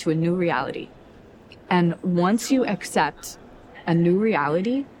mindset to a new reality. And once you accept a new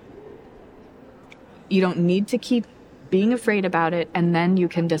reality, you don't need to keep being afraid about it. And then you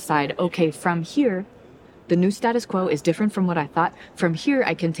can decide, okay, from here, the new status quo is different from what I thought. From here,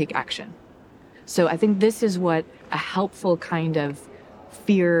 I can take action. So I think this is what a helpful kind of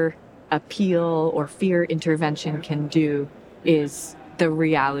fear appeal or fear intervention can do, is the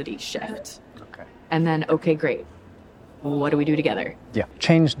reality shift. Okay. And then, okay, great. What do we do together? Yeah.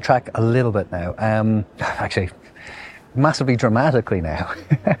 Change track a little bit now. Actually, massively dramatically now.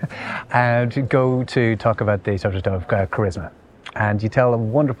 And go to talk about the subject of charisma. And you tell a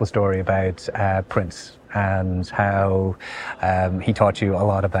wonderful story about Prince and how he taught you a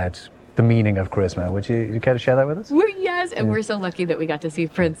lot about the meaning of charisma. Would you care to share that with us? Yes, and we're so lucky that we got to see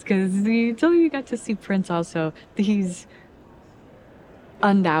Prince, because you told me you got to see Prince also. He's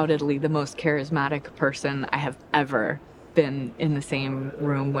undoubtedly the most charismatic person I have ever been in the same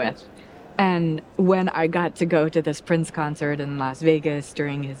room with. And when I got to go to this Prince concert in Las Vegas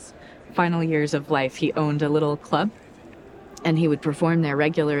during his final years of life, he owned a little club and he would perform there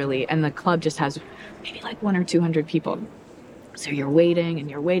regularly. And the club just has maybe like 100 or 200 people. So you're waiting and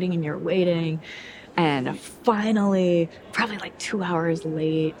you're waiting and you're waiting. And finally, probably like 2 hours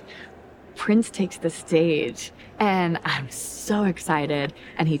late, Prince takes the stage. And I'm so excited.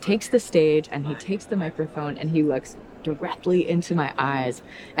 And he takes the stage and he takes the microphone and he looks directly into my eyes.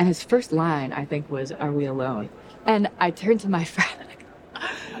 And his first line, I think, was, "Are we alone?" And I turned to my friend,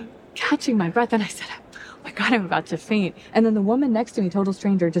 catching my breath, and I said, "Oh my God, I'm about to faint." And then the woman next to me, total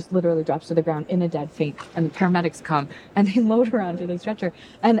stranger, just literally drops to the ground in a dead faint. And the paramedics come and they load her onto the stretcher.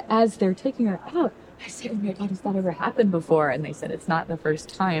 And as they're taking her out, I said, "Oh my God, has that ever happened before?" And they said, "It's not the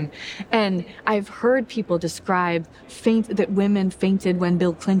first time." And I've heard people describe that women fainted when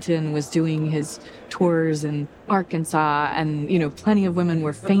Bill Clinton was doing his tours in Arkansas. And, plenty of women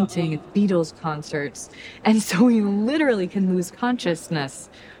were fainting at Beatles concerts. And so we literally can lose consciousness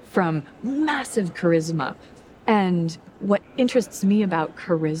from massive charisma. And what interests me about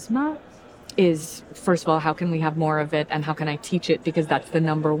charisma is, first of all, how can we have more of it, and how can I teach it? Because that's the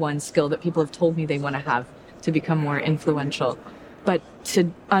number one skill that people have told me they want to have to become more influential. But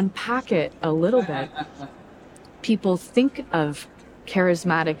to unpack it a little bit, people think of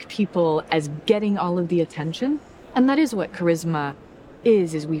charismatic people as getting all of the attention. And that is what charisma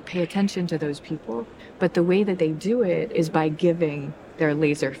is we pay attention to those people. But the way that they do it is by giving their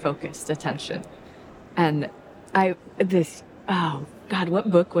laser-focused attention. And oh God,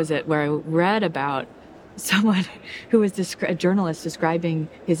 what book was it where I read about someone who was a journalist describing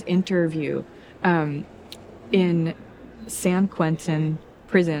his interview in San Quentin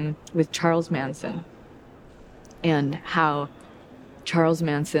prison with Charles Manson, and how Charles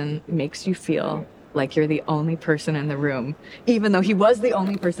Manson makes you feel like you're the only person in the room, even though he was the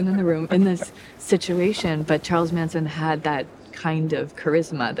only person in the room in this situation. But Charles Manson had that kind of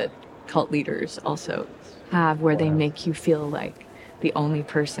charisma that cult leaders also have, where they make you feel like the only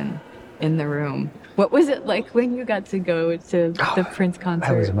person in the room. What was it like when you got to go to the Prince concert?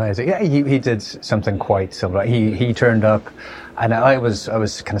 That was amazing. Yeah, he did something quite similar. He turned up, and I was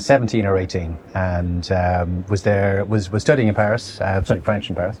kind of 17 or 18, and was studying in Paris, studying French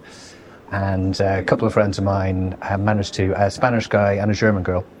in Paris, and a couple of friends of mine managed to, a Spanish guy and a German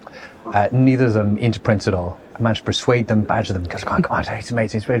girl, neither of them into Prince at all. I managed to persuade them, badger them, because come on, it's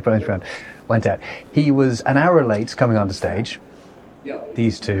amazing, it's very brilliant. Went out. He was an hour late coming on the stage.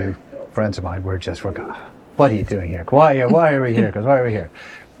 These two friends of mine were going, "What are you doing here? Why are we here? Why are we here?"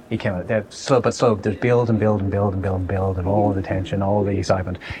 He came out there, slow. There's build and all the tension, all the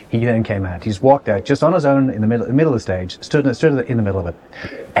excitement. He then came out. He's walked out just on his own in the middle of the stage, stood in the middle of it.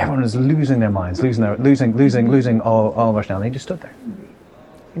 Everyone was losing their minds, losing all rationality. He just stood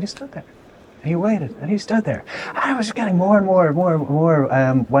there. And he waited, and he stood there. And I was getting more and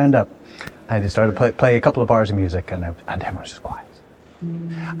more wound up. I just started to play a couple of bars of music, and everyone was just quiet.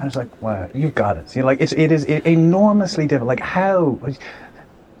 And I was like, wow, you've got it. You know, like, it is enormously different. Like, how...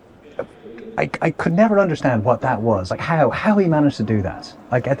 I could never understand what that was. Like, how he managed to do that.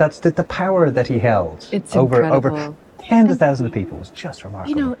 Like, that's the power that he held over tens of thousands of people was just remarkable.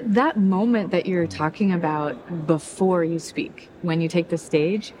 You know, that moment that you're talking about before you speak, when you take the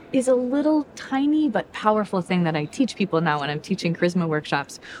stage, is a little tiny but powerful thing that I teach people now when I'm teaching charisma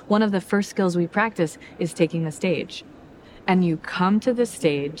workshops. One of the first skills we practice is taking the stage. And you come to the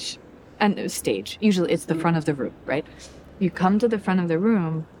stage, usually it's the front of the room, right? You come to the front of the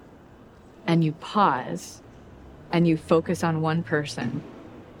room and you pause and you focus on one person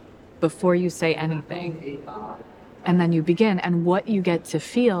before you say anything. And then you begin, and what you get to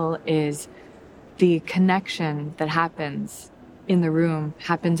feel is the connection that happens in the room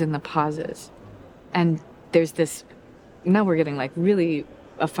happens in the pauses. And there's this, now we're getting like really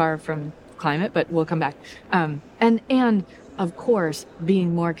far from climate, but we'll come back. And of course,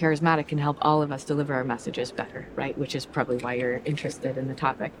 being more charismatic can help all of us deliver our messages better, right? Which is probably why you're interested in the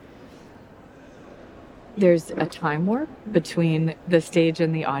topic. There's a time warp between the stage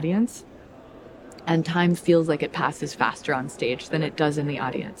and the audience. And time feels like it passes faster on stage than it does in the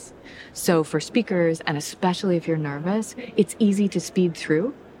audience. So for speakers, and especially if you're nervous, it's easy to speed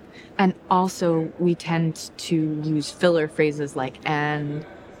through. And also, we tend to use filler phrases like and,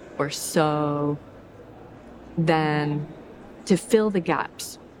 or so, then, to fill the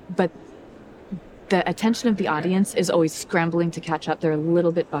gaps. But the attention of the audience is always scrambling to catch up. They're a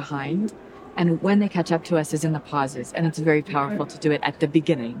little bit behind. And when they catch up to us is in the pauses. And it's very powerful to do it at the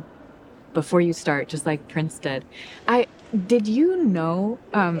beginning, before you start, just like Prince did. Did you know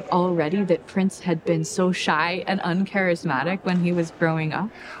already that Prince had been so shy and uncharismatic when he was growing up?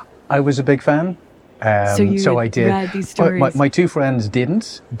 I was a big fan. So I did. Read these stories. My two friends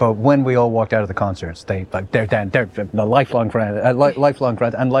didn't, but when we all walked out of the concerts, they're the lifelong friend,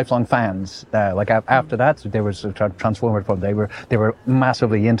 and lifelong fans. After that, they were transformed from. They were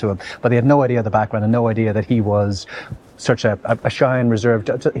massively into him, but they had no idea the background and no idea that he was such a shy and reserved.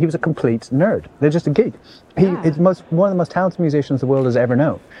 He was a complete nerd. They're just a geek. He's one of the most talented musicians the world has ever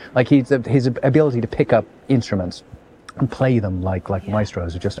known. Like his ability to pick up instruments and play them like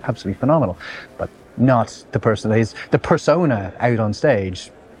maestros is just absolutely phenomenal. But not the person. The persona out on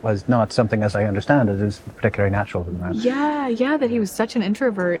stage was not something, as I understand it, is particularly natural to him. Yeah, that he was such an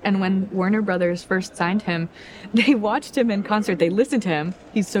introvert. And when Warner Brothers first signed him, they watched him in concert. They listened to him.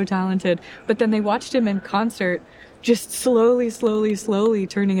 He's so talented. But then they watched him in concert just slowly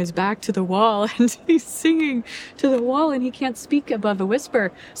turning his back to the wall, and he's singing to the wall and he can't speak above a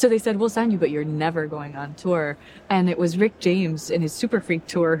whisper. So they said, we'll sign you, but you're never going on tour. And it was Rick James in his Super Freak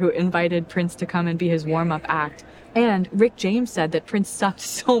tour who invited Prince to come and be his warm-up act. And Rick James said that Prince sucked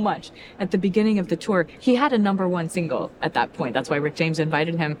so much at the beginning of the tour. He had a #1 single at that point. That's why Rick James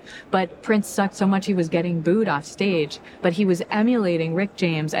invited him. But Prince sucked so much he was getting booed off stage. But he was emulating Rick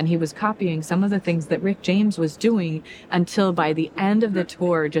James, and he was copying some of the things that Rick James was doing, until by the end of the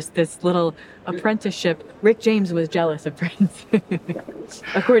tour, just this little apprenticeship, Rick James was jealous of Prince.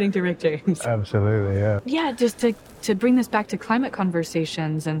 According to Rick James. Absolutely, yeah. Yeah, just to bring this back to climate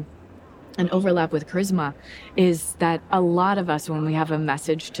conversations and overlap with charisma, is that a lot of us, when we have a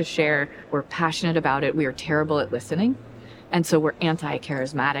message to share, we're passionate about it, we are terrible at listening. And so we're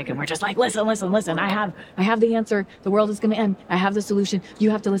anti-charismatic, and we're just like, listen, I have the answer, the world is going to end, I have the solution,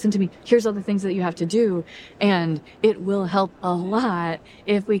 you have to listen to me, here's all the things that you have to do. And it will help a lot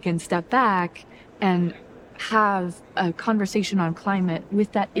if we can step back and have a conversation on climate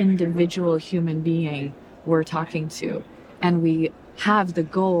with that individual human being we're talking to. And we have the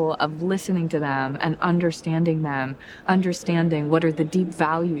goal of listening to them and understanding what are the deep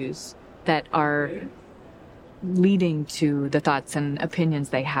values that are leading to the thoughts and opinions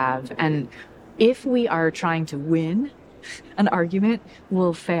they have. And if we are trying to win an argument,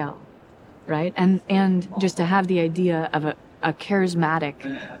 we'll fail, right? And just to have the idea of a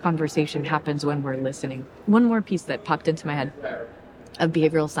charismatic conversation happens when we're listening. One more piece that popped into my head of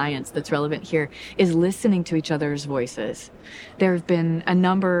behavioral science that's relevant here is listening to each other's voices. There have been a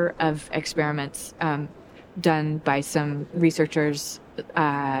number of experiments done by some researchers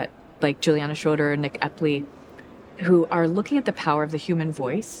like Juliana Schroeder and Nick Epley, who are looking at the power of the human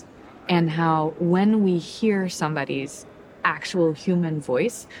voice and how when we hear somebody's actual human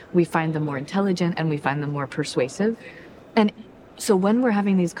voice, we find them more intelligent and we find them more persuasive. And so when we're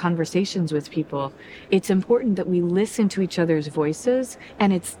having these conversations with people, it's important that we listen to each other's voices,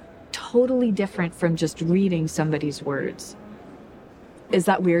 and it's totally different from just reading somebody's words. Is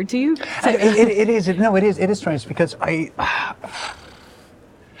that weird to you? It is. No, it is. It is strange because I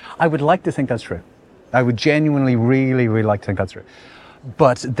would like to think that's true. I would genuinely, really, really like to think that's true.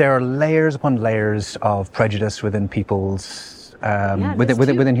 But there are layers upon layers of prejudice within people's,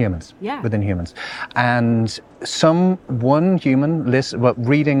 within humans. Yeah. Within humans. And one human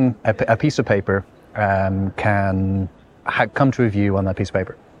reading a piece of paper can come to a view on that piece of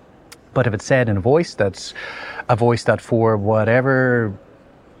paper. But if it's said in a voice that for whatever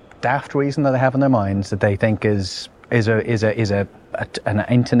daft reason that they have in their minds that they think is an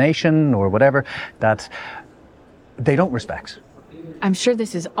intonation or whatever that they don't respect. I'm sure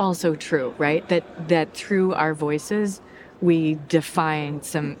this is also true, right? That through our voices, we define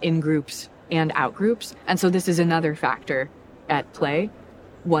some in-groups and out-groups. And so this is another factor at play,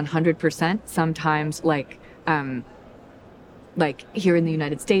 100%. Sometimes, like here in the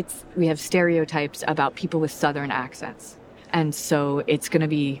United States, we have stereotypes about people with Southern accents. And so it's going to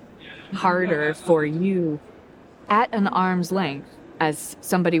be harder for you at an arm's length as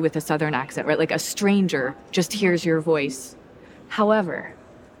somebody with a Southern accent, right? Like a stranger just hears your voice. However,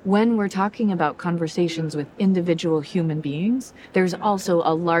 when we're talking about conversations with individual human beings, there's also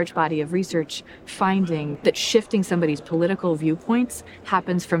a large body of research finding that shifting somebody's political viewpoints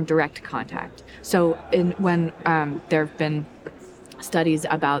happens from direct contact. So when there have been studies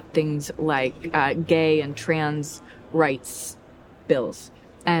about things like gay and trans rights bills,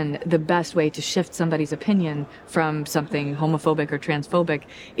 and the best way to shift somebody's opinion from something homophobic or transphobic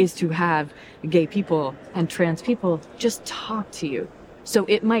is to have gay people and trans people just talk to you. So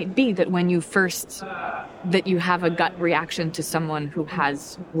it might be that when you that you have a gut reaction to someone who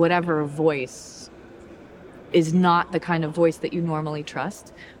has whatever voice is not the kind of voice that you normally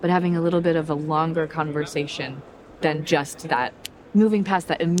trust, but having a little bit of a longer conversation than just that, moving past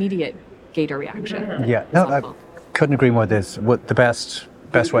that immediate gator reaction. Yeah, no, I couldn't agree more with this. What the best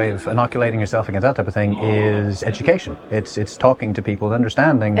way of inoculating yourself against that type of thing is education. It's talking to people,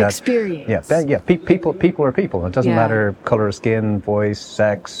 understanding that experience. People are people. It doesn't matter color of skin, voice,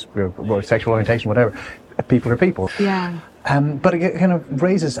 sex, or sexual orientation, whatever. People are people. Yeah. But it kind of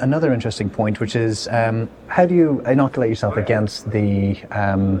raises another interesting point, which is how do you inoculate yourself against against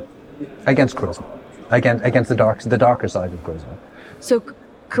charisma, against the darker side of charisma? So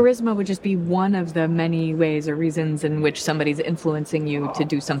charisma would just be one of the many ways or reasons in which somebody's influencing you to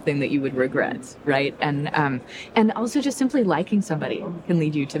do something that you would regret, right? And also just simply liking somebody can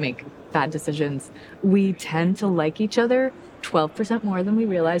lead you to make bad decisions. We tend to like each other 12% more than we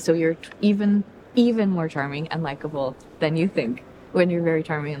realize, so you're even more charming and likable than you think when you're very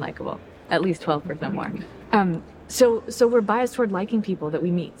charming and likable, at least 12% more. So we're biased toward liking people that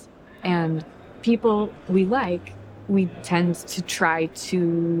we meet, and people we like, we tend to try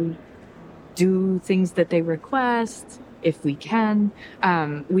to do things that they request if we can.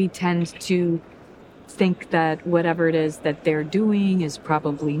 We tend to think that whatever it is that they're doing is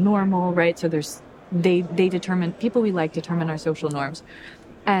probably normal, right? So people we like determine our social norms.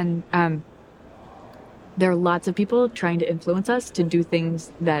 And there are lots of people trying to influence us to do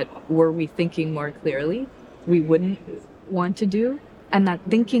things that, were we thinking more clearly, we wouldn't want to do. And that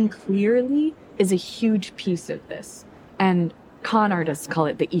thinking clearly is a huge piece of this. And con artists call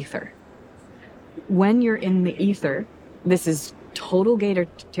it the ether. When you're in the ether, this is total gator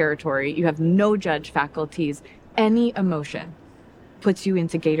territory. You have no judge faculties. Any emotion puts you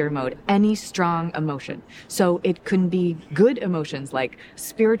into gator mode, any strong emotion. So it can be good emotions like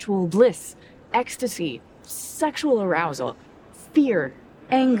spiritual bliss, ecstasy, sexual arousal, fear,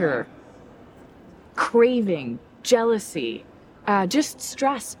 anger, craving, jealousy, just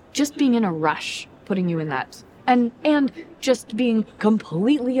stress, just being in a rush, putting you in that, and just being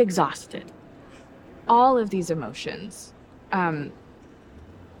completely exhausted. All of these emotions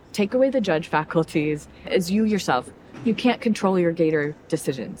take away the judge faculties. As you yourself, you can't control your gator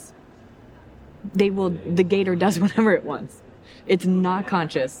decisions. The gator does whatever it wants. It's not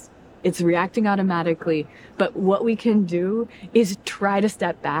conscious. It's reacting automatically. But what we can do is try to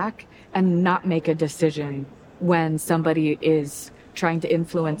step back and not make a decision when somebody is trying to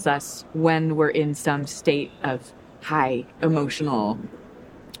influence us when we're in some state of high emotional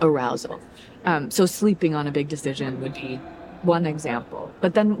arousal. So sleeping on a big decision would be one example.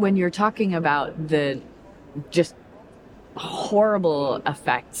 But then when you're talking about the just horrible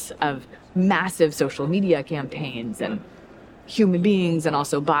effects of massive social media campaigns and human beings and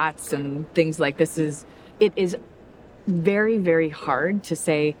also bots and things like this, it is very, very hard to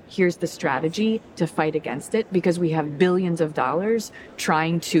say, here's the strategy to fight against it, because we have billions of dollars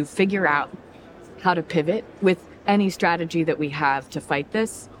trying to figure out how to pivot with any strategy that we have to fight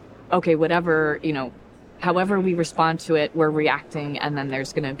this. Okay, whatever, however we respond to it, we're reacting, and then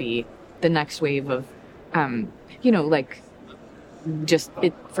there's going to be the next wave of, like just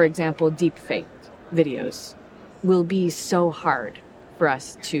it, for example, deep fake videos will be so hard for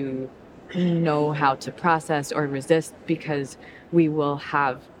us to know how to process or resist, because we will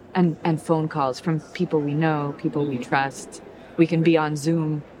have and phone calls from people we know, people we trust. We can be on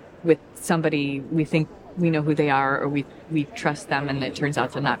Zoom with somebody we think we know who they are, or we trust them, and it turns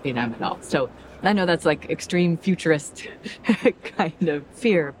out to not be them at all. So I know that's like extreme futurist kind of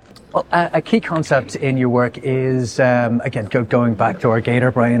fear. Well, a key concept in your work is, again, going back to our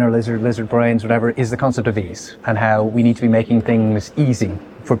gator brain or lizard brains, whatever, is the concept of ease, and how we need to be making things easy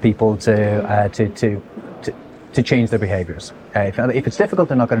for people to change their behaviors. If it's difficult,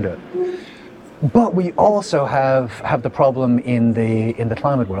 they're not going to do it. But we also have the problem in the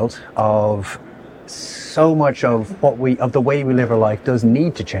climate world of so much of the way we live our life does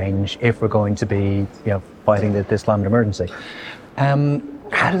need to change if we're going to be, fighting this climate emergency.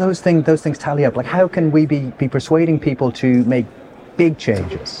 How do those things tally up? Like, how can we be persuading people to make big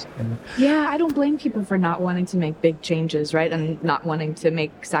changes? Yeah, I don't blame people for not wanting to make big changes, right? And not wanting to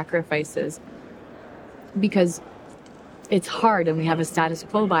make sacrifices, because it's hard, and we have a status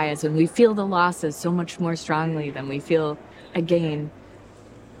quo bias, and we feel the losses so much more strongly than we feel a gain.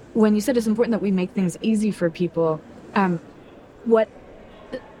 When you said it's important that we make things easy for people, what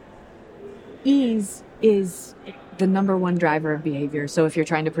ease is the number one driver of behavior. So if you're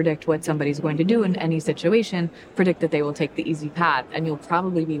trying to predict what somebody's going to do in any situation, predict that they will take the easy path, and you'll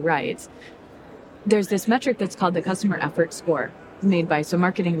probably be right. There's this metric that's called the customer effort score, made by some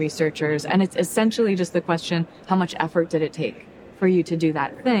marketing researchers, and it's essentially just the question, how much effort did it take for you to do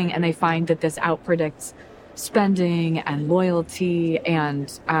that thing? And they find that this outpredicts spending and loyalty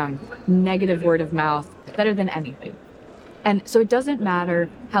and negative word of mouth better than anything. And so it doesn't matter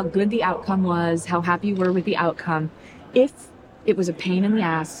how good the outcome was, how happy you were with the outcome. If it was a pain in the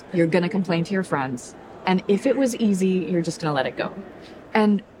ass, you're going to complain to your friends. And if it was easy, you're just going to let it go.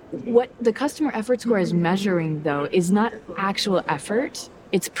 And what the customer effort score is measuring, though, is not actual effort,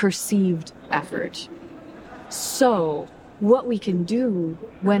 it's perceived effort. So what we can do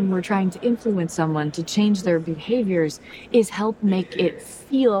when we're trying to influence someone to change their behaviors is help make it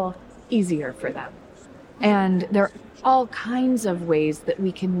feel easier for them. And there are all kinds of ways that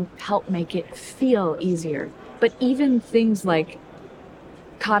we can help make it feel easier. But even things like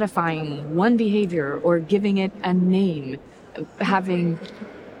codifying one behavior or giving it a name, having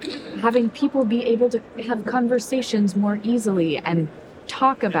people be able to have conversations more easily and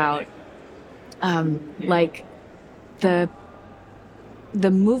talk about like the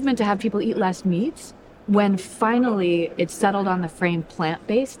movement to have people eat less meat, when finally it's settled on the frame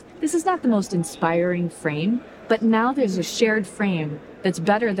plant-based. This is not the most inspiring frame, but now there's a shared frame that's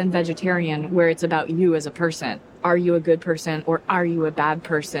better than vegetarian, where it's about you as a person. Are you a good person or are you a bad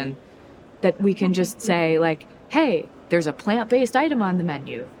person? That we can just say, like, hey, there's a plant-based item on the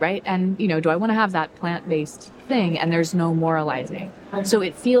menu, right? And, do I want to have that plant-based thing? And there's no moralizing. So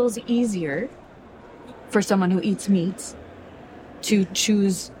it feels easier for someone who eats meat to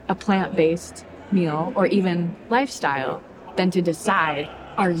choose a plant-based meal or even lifestyle than to decide,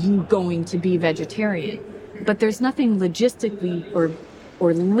 are you going to be vegetarian? But there's nothing logistically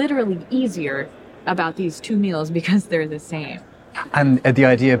or literally easier about these two meals because they're the same. And the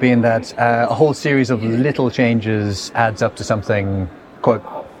idea being that a whole series of little changes adds up to something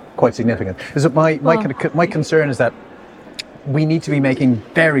quite significant. Is it my concern is that we need to be making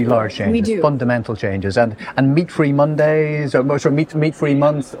very large changes, we do. Fundamental changes, and meat-free Mondays, or meat-free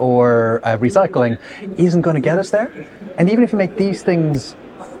month, or recycling isn't going to get us there. And even if you make these things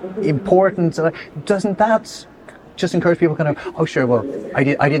important, doesn't that just encourage people kind of, oh sure, well, I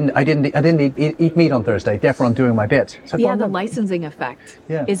didn't eat meat on Thursday, therefore I'm doing my bit. So yeah, the licensing effect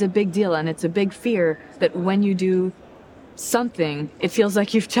is a big deal, and it's a big fear that when you do something, it feels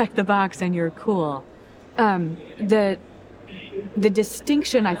like you've checked the box and you're cool. The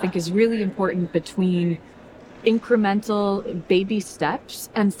distinction, I think, is really important between incremental baby steps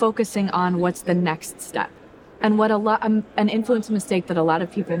and focusing on what's the next step. And what an influence mistake that a lot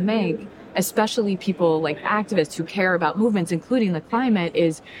of people make, especially people like activists who care about movements, including the climate,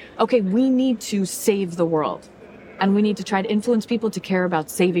 is, okay, we need to save the world. And we need to try to influence people to care about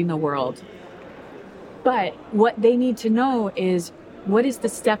saving the world. But what they need to know is, what is the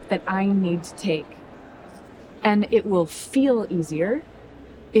step that I need to take? And it will feel easier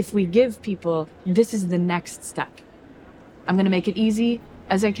if we give people, this is the next step. I'm going to make it easy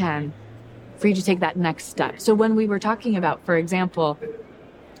as I can for you to take that next step. So when we were talking about, for example,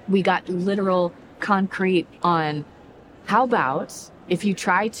 we got literal concrete on, how about if you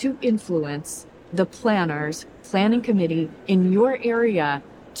try to influence the planning committee in your area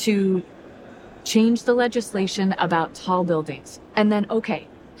to change the legislation about tall buildings. And then, okay,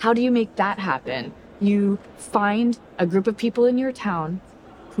 how do you make that happen? You find a group of people in your town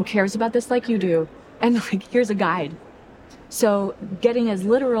who cares about this like you do, and like, here's a guide. So getting as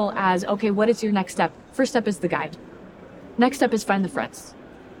literal as, okay, what is your next step? First step is the guide. Next step is find the friends.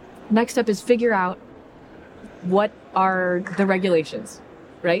 Next step is figure out what are the regulations,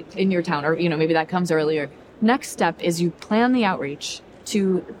 right, in your town, or, maybe that comes earlier. Next step is you plan the outreach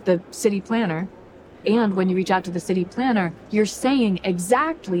to the city planner. And when you reach out to the city planner, you're saying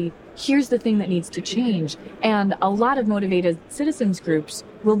exactly, here's the thing that needs to change. And a lot of motivated citizens groups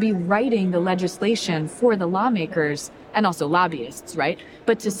will be writing the legislation for the lawmakers and also lobbyists, right?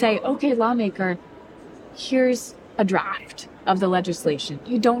 But to say, okay, lawmaker, here's a draft of the legislation.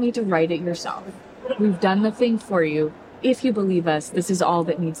 You don't need to write it yourself. We've done the thing for you. If you believe us, this is all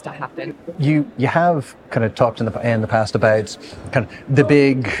that needs to happen. You have kind of talked in the past about kind of the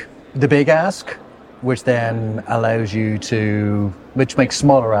big ask, which then allows you which makes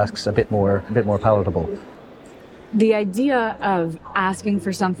smaller asks a bit more palatable. The idea of asking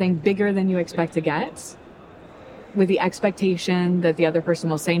for something bigger than you expect to get, with the expectation that the other person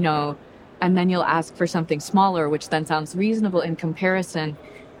will say no, and then you'll ask for something smaller, which then sounds reasonable in comparison,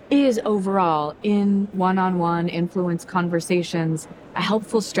 is overall, in one-on-one influence conversations, a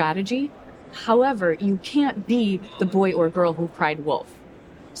helpful strategy. However, you can't be the boy or girl who cried wolf.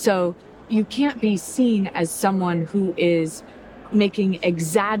 So you can't be seen as someone who is making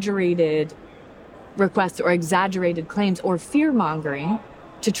exaggerated requests or exaggerated claims or fear-mongering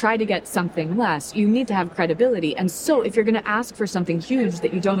to try to get something less. You need to have credibility. And so if you're going to ask for something huge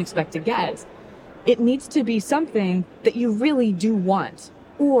that you don't expect to get, it needs to be something that you really do want.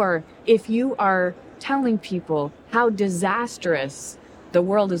 Or if you are telling people how disastrous the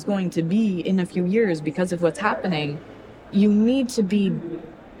world is going to be in a few years because of what's happening, you need to be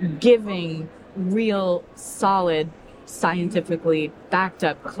giving real, solid, scientifically backed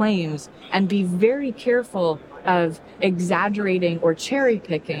up claims and be very careful of exaggerating or cherry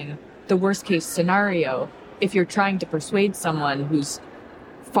picking the worst case scenario if you're trying to persuade someone who's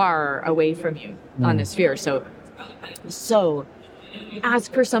far away from you on the sphere. So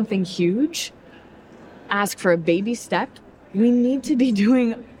ask for something huge, ask for a baby step. We need to be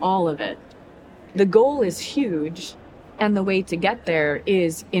doing all of it. The goal is huge, and the way to get there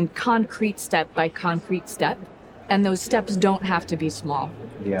is in concrete step by concrete step. And those steps don't have to be small.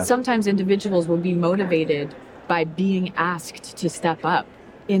 Yeah. Sometimes individuals will be motivated by being asked to step up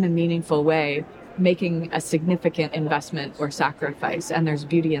in a meaningful way, making a significant investment or sacrifice. And there's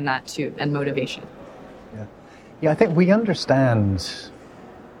beauty in that too, and motivation. Yeah, I think we understand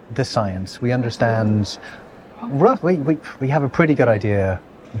the science. We understand, we have a pretty good idea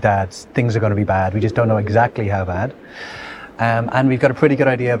that things are going to be bad. We just don't know exactly how bad. And we've got a pretty good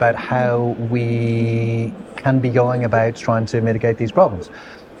idea about how we can be going about trying to mitigate these problems.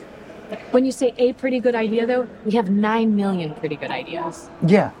 When you say a pretty good idea, though, we have 9 million pretty good ideas.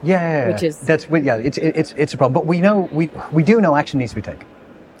 Yeah. Which is it's a problem. But we do know action needs to be taken.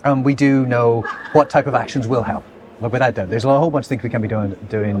 We do know what type of actions will help. But without doubt, there's a whole bunch of things we can be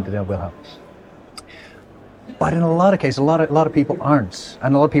doing that will help. But in a lot of cases, a lot of people aren't,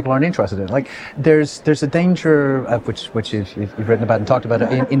 and a lot of people aren't interested in it. Like there's a danger of which you've written about and talked about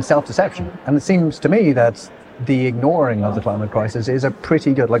in self-deception, and it seems to me that the ignoring of the climate crisis is a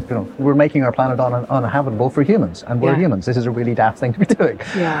pretty good, we're making our planet uninhabitable for humans, and we're humans. This is a really daft thing to be doing.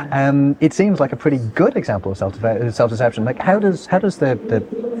 Yeah. It seems like a pretty good example of self-deception. Like how does the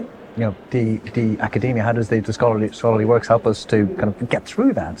academia, how does the scholarly works help us to kind of get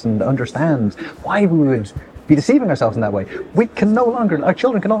through that and understand why we would be deceiving ourselves in that way? Our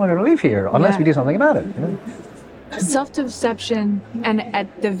children can no longer live here unless we do something about it. Self-deception, and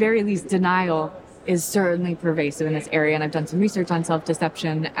at the very least denial, is certainly pervasive in this area. And I've done some research on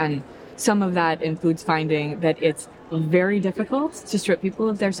self-deception, and some of that includes finding that it's very difficult to strip people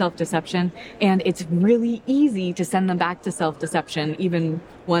of their self-deception, and it's really easy to send them back to self-deception even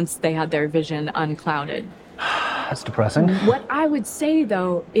once they had their vision unclouded. That's depressing. What I would say,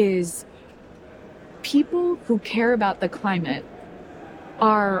 though, is people who care about the climate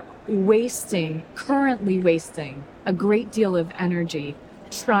are currently wasting a great deal of energy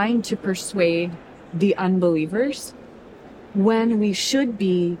trying to persuade the unbelievers when we should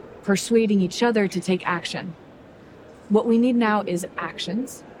be persuading each other to take action. What we need now is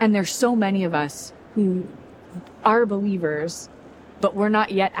actions. And there's so many of us who are believers, but we're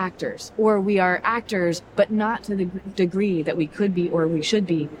not yet actors. Or we are actors, but not to the degree that we could be or we should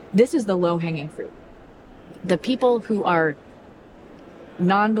be. This is the low-hanging fruit. The people who are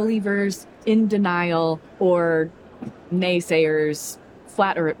non-believers, in denial or naysayers,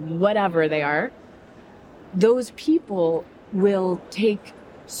 flat or whatever they are, those people will take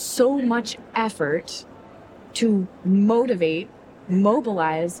so much effort to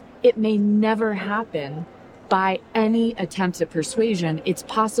mobilize. It may never happen by any attempts at persuasion. It's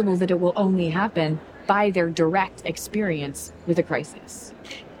possible that it will only happen by their direct experience with a crisis.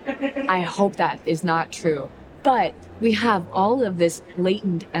 I hope that is not true. But we have all of this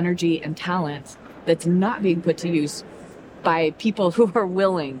latent energy and talent that's not being put to use by people who are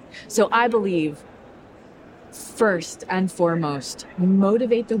willing. So I believe, first and foremost,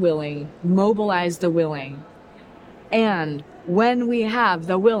 motivate the willing, mobilize the willing. And when we have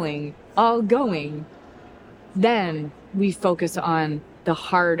the willing all going, then we focus on the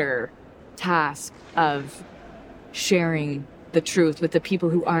harder task of sharing the truth with the people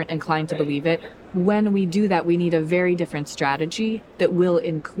who aren't inclined to believe it. When we do that, we need a very different strategy that will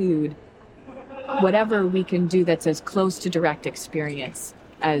include whatever we can do that's as close to direct experience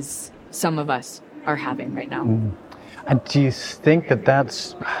as some of us are having right now. And do you think that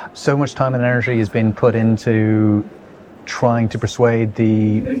that's so much time and energy has been put into trying to persuade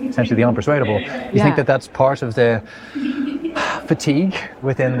essentially the unpersuadable? You think that that's part of the fatigue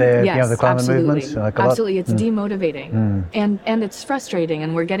within the the climate movement? Absolutely, it's demotivating and it's frustrating,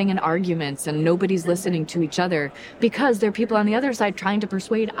 and we're getting in arguments and nobody's listening to each other because there are people on the other side trying to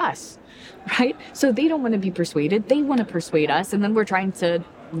persuade us, right? So they don't want to be persuaded, they want to persuade us, and then we're trying to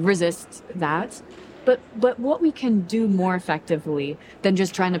resist that. But what we can do more effectively than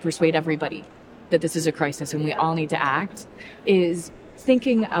just trying to persuade everybody that this is a crisis and we all need to act is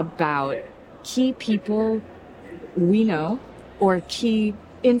thinking about key people we know or key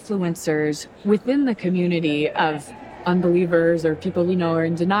influencers within the community of unbelievers or people we know are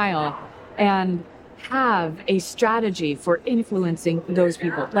in denial, and have a strategy for influencing those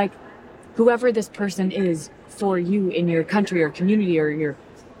people. Like whoever this person is for you in your country or community or your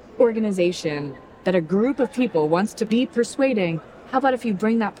organization that a group of people wants to be persuading, how about if you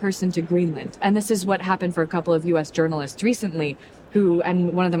bring that person to Greenland? And this is what happened for a couple of U.S. journalists recently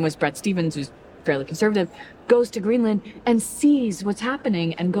and one of them was Bret Stephens, who's fairly conservative, goes to Greenland and sees what's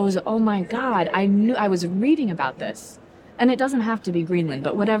happening and goes, oh my God, I was reading about this. And it doesn't have to be Greenland,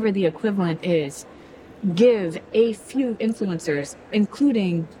 but whatever the equivalent is, give a few influencers,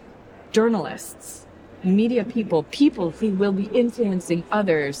 including journalists, media people who will be influencing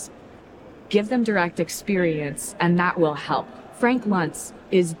others, give them direct experience, and that will help. Frank Luntz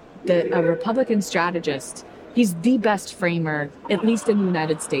is a Republican strategist. He's the best framer, at least in the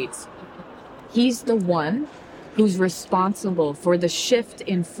United States. He's the one who's responsible for the shift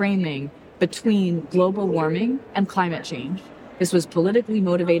in framing between global warming and climate change. This was politically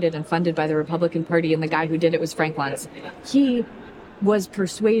motivated and funded by the Republican Party, and the guy who did it was Frank Luntz. He was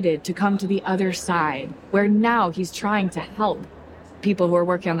persuaded to come to the other side, where now he's trying to help people who are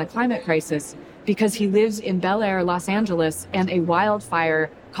working on the climate crisis, because he lives in Bel Air, Los Angeles, and a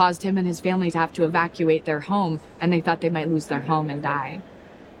wildfire caused him and his family to have to evacuate their home, and they thought they might lose their home and die.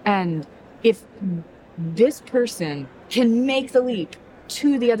 And if this person can make the leap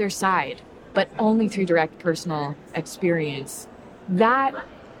to the other side, but only through direct personal experience, that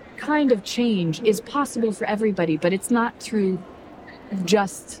kind of change is possible for everybody, but it's not through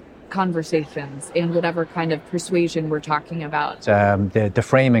just conversations and whatever kind of persuasion we're talking about. The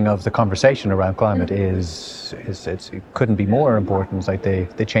framing of the conversation around climate it couldn't be more important. Like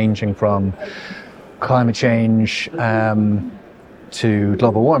the changing from climate change to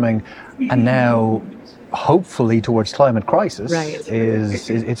global warming, and now hopefully towards climate crisis, right.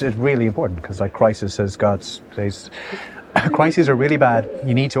 It's really important, because like crisis has got crises are really bad.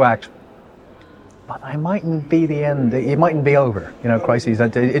 You need to act. But it mightn't be the end. It mightn't be over. Crises.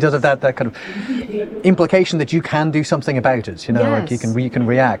 It does have that kind of implication that you can do something about it. Yes. Like you can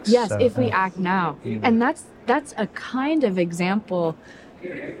react. Yes, so, if we act now, and that's a kind of example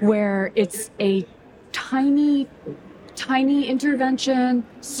where it's a tiny intervention,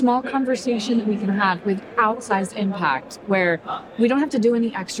 small conversation that we can have with outsized impact, where we don't have to do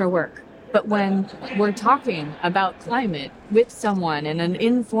any extra work. But when we're talking about climate with someone in an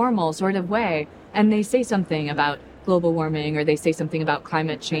informal sort of way, and they say something about global warming or they say something about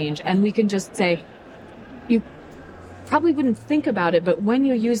climate change, and we can just say, you probably wouldn't think about it, but when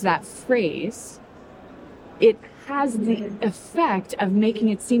you use that phrase, it has the effect of making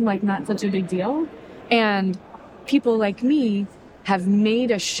it seem like not such a big deal. And people like me have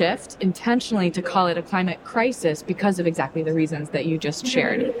made a shift intentionally to call it a climate crisis because of exactly the reasons that you just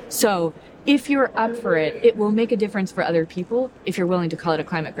shared. So if you're up for it, it will make a difference for other people if you're willing to call it a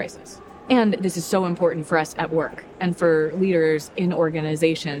climate crisis. And this is so important for us at work and for leaders in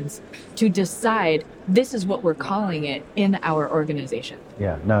organizations to decide this is what we're calling it in our organization.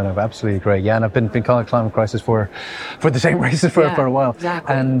 Yeah, no, absolutely agree. Yeah, and I've been calling climate crisis for the same reason for a while.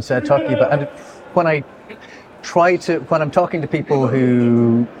 Exactly. And talking about, and when I'm talking to people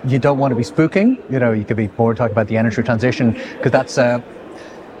who you don't want to be spooking, you could be more talking about the energy transition, because that's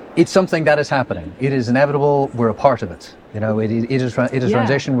it's something that is happening. It is inevitable. We're a part of it. It is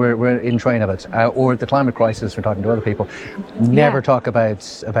transition. We're in train of it. Or the climate crisis. We're talking to other people. Never talk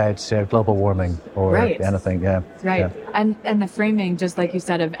about global warming or anything. Yeah. Right. Yeah. And the framing, just like you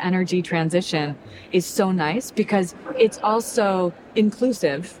said, of energy transition is so nice because it's also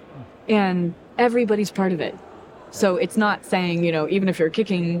inclusive and everybody's part of it. So it's not saying, even if you're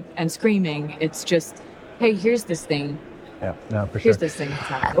kicking and screaming, it's just, hey, here's this thing. Yeah, no, for sure. Here's this thing that's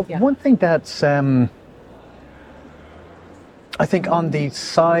happening. Yeah. One thing that's, I think, on the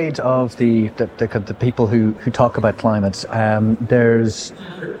side of the people who talk about climate, there's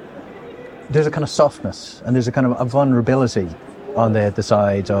a kind of softness and there's a kind of a vulnerability on the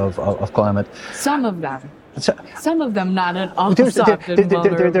side of climate. Some of them not at all soft and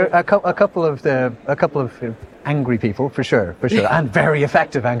vulnerable. There are a couple of angry people, for sure, and very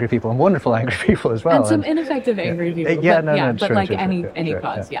effective angry people, and wonderful angry people as well. And some ineffective angry people. Any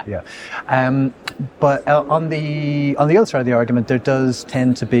cause. But on the other side of the argument, there does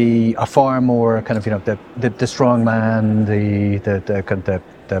tend to be a far more kind of, the strong man, the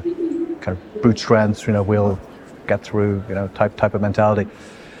kind of brute strength, we'll get through, type of mentality.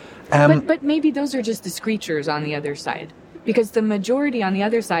 But maybe those are just the screechers on the other side, because the majority on the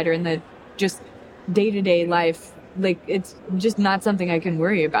other side are in the just day-to-day life. Like, it's just not something I can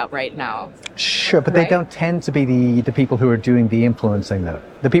worry about right now. Sure, but they don't tend to be the people who are doing the influencing, though.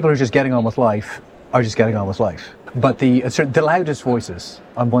 The people who are just getting on with life are just getting on with life. But the loudest voices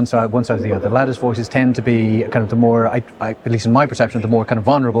on one side or the other, the loudest voices tend to be kind of the more, at least in my perception, the more kind of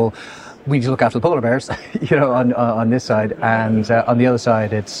vulnerable. We need to look after the polar bears, on this side, and on the other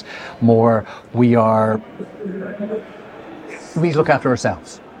side, it's more we need to look after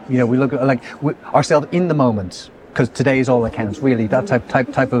ourselves. We look ourselves in the moment, because today is all that counts. Really, that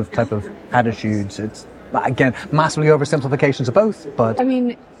type of attitudes. It's, again, massively oversimplifications of both. But I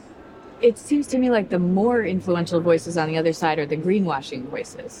mean, it seems to me like the more influential voices on the other side are the greenwashing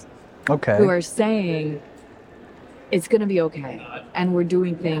voices. Okay. Who are saying it's going to be okay, and we're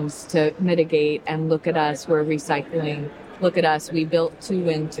doing things to mitigate, and look at us, we're recycling. Look at us, we built 2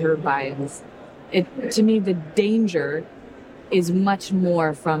 wind turbines. To me, the danger is much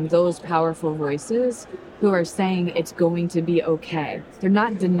more from those powerful voices who are saying it's going to be okay. They're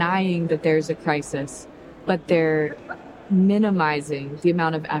not denying that there's a crisis, but they're minimizing the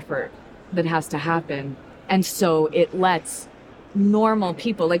amount of effort that has to happen. And so it lets normal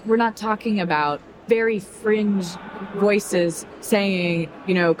people, like, we're not talking about very fringe voices saying,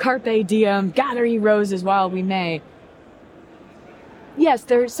 carpe diem, gather ye roses while we may. Yes,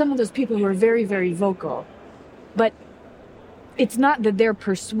 there are some of those people who are very, very vocal, but it's not that they're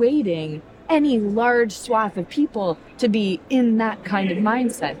persuading any large swath of people to be in that kind of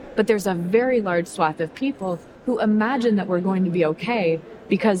mindset, but there's a very large swath of people who imagine that we're going to be okay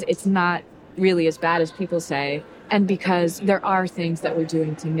because it's not really as bad as people say, and because there are things that we're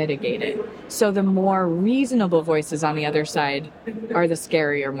doing to mitigate it. So the more reasonable voices on the other side are the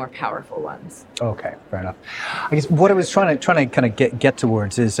scarier, more powerful ones. Okay, fair enough. I guess what I was trying to kind of get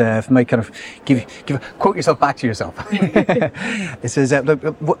towards is, if I might kind of quote yourself back to yourself. It says,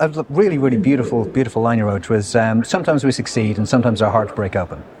 a really, really beautiful line you wrote was, sometimes we succeed and sometimes our hearts break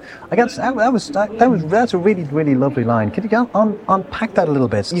open. I guess that's a really, really lovely line. Could you unpack that a little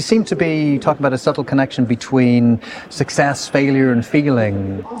bit? You seem to be talking about a subtle connection between success, failure, and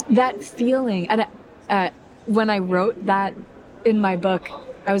feeling. That feeling, and when I wrote that in my book,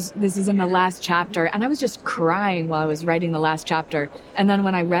 this is in the last chapter, and I was just crying while I was writing the last chapter. And then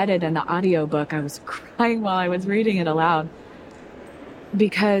when I read it in the audiobook, I was crying while I was reading it aloud,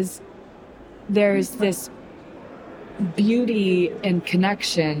 because there's this beauty and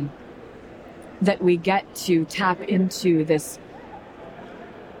connection that we get to tap into, this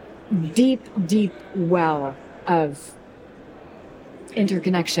deep, deep well of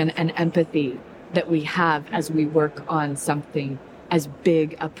interconnection and empathy that we have as we work on something as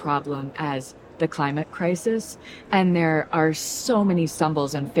big a problem as the climate crisis. And there are so many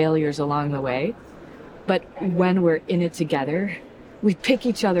stumbles and failures along the way, but when we're in it together, we pick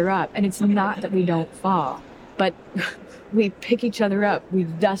each other up. And it's not that we don't fall, but we pick each other up, we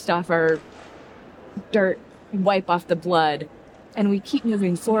dust off our dirt, wipe off the blood, and we keep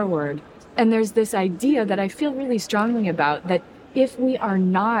moving forward. And there's this idea that I feel really strongly about, that if we are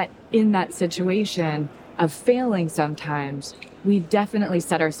not in that situation of failing sometimes, we definitely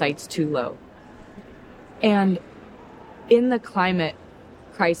set our sights too low. And in the climate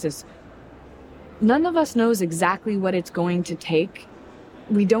crisis, none of us knows exactly what it's going to take.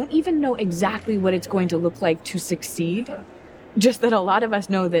 We don't even know exactly what it's going to look like to succeed. Just that a lot of us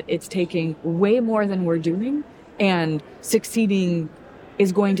know that it's taking way more than we're doing, and succeeding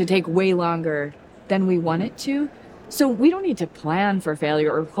is going to take way longer than we want it to. So we don't need to plan for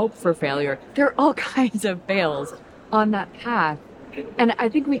failure or hope for failure. There are all kinds of fails on that path. And I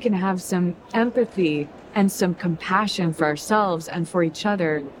think we can have some empathy and some compassion for ourselves and for each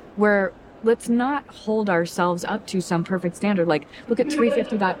other, where let's not hold ourselves up to some perfect standard. Like, look at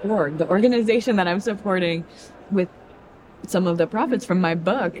 350.org, the organization that I'm supporting with some of the profits from my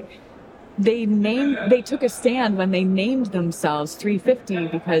book. They took a stand when they named themselves 350,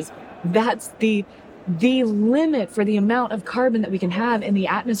 because that's the limit for the amount of carbon that we can have in the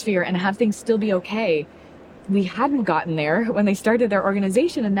atmosphere and have things still be okay. We hadn't gotten there when they started their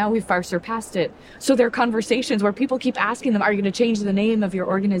organization, and now we've far surpassed it. So there are conversations where people keep asking them, are you going to change the name of your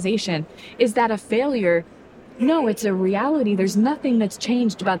organization? Is that a failure? No, it's a reality. There's nothing that's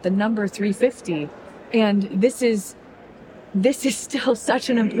changed about the number 350. And this is still such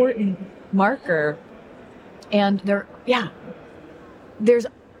an important marker. And there's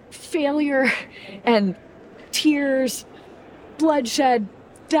failure and tears, bloodshed,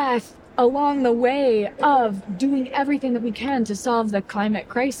 death along the way of doing everything that we can to solve the climate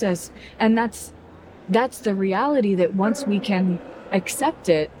crisis. And that's the reality, that once we can accept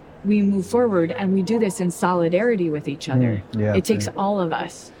it, we move forward, and we do this in solidarity with each other. It takes all of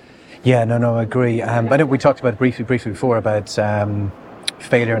us. Yeah, no, I agree. I know we talked about briefly before about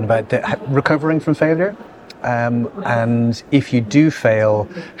failure and about recovering from failure. And if you do fail,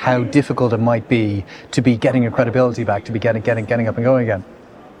 how difficult it might be to be getting your credibility back, to be getting up and going again.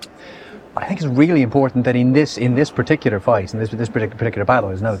 I think it's really important that in this particular fight, in this particular battle,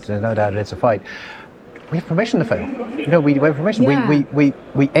 there's no doubt it's a fight. We have permission to fail. We have permission. Yeah.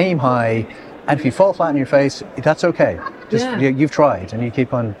 We aim high, and if you fall flat on your face, that's okay. You've tried, and you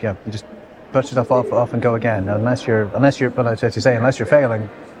keep on. You just brush yourself off and go again. Unless you're failing,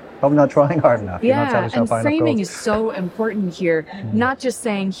 probably not trying hard enough. Yeah, you're not and framing is so important here. Not just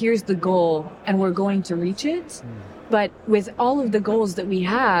saying here's the goal and we're going to reach it, but with all of the goals that we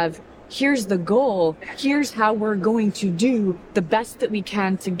have. Here's the goal, here's how we're going to do the best that we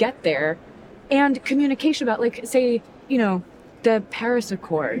can to get there. And communication about, like, say, the Paris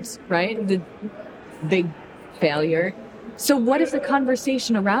Accords, right? The big failure. So what if the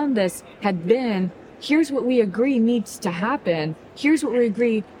conversation around this had been, here's what we agree needs to happen. Here's what we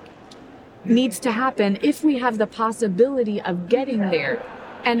agree needs to happen if we have the possibility of getting there.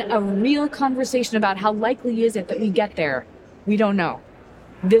 And a real conversation about how likely is it that we get there. We don't know.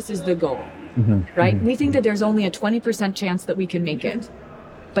 This is the goal, right? We think that there's only a 20% chance that we can make it.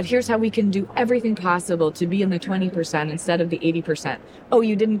 But here's how we can do everything possible to be in the 20% instead of the 80%. Oh,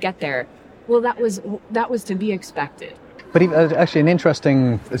 you didn't get there. Well, that was to be expected. But actually, an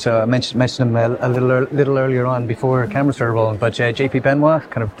interesting. So I mentioned him a little earlier on before cameras started rolling. But J.P. Benoit,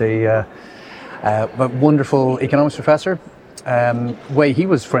 kind of the wonderful economics professor, way he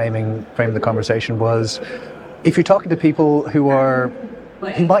was framing the conversation was, if you're talking to people who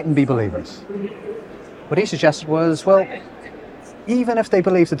mightn't be believers, what he suggested was, well, even if they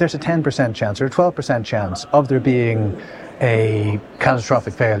believe that there's a 10% chance or a 12% chance of there being a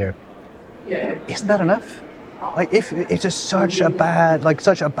catastrophic failure, isn't that enough? Like, if it's such a bad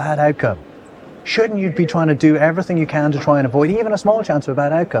outcome, shouldn't you be trying to do everything you can to try and avoid even a small chance of a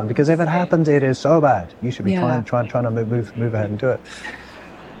bad outcome? Because if it happens, it is so bad. You should be trying to move ahead and do it.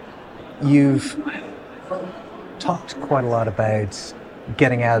 You've talked quite a lot about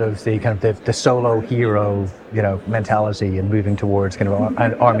getting out of the kind of the solo hero, mentality, and moving towards kind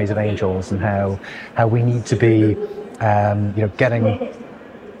of armies of angels, and how we need to be, getting,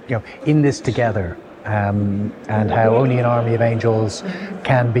 in this together, and how only an army of angels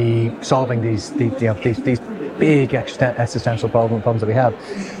can be solving these big existential problems that we have.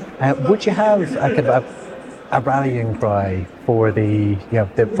 Would you have a rallying cry for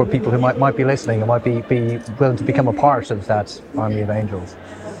for people who might be listening and might be willing to become a part of that army of angels?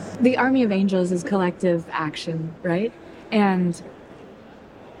 The army of angels is collective action, right? And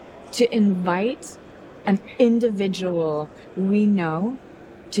to invite an individual we know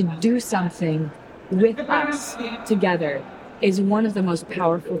to do something with us together is one of the most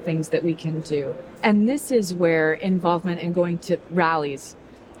powerful things that we can do. And this is where involvement in going to rallies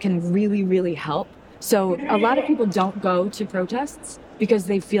can really, really help. So a lot of people don't go to protests because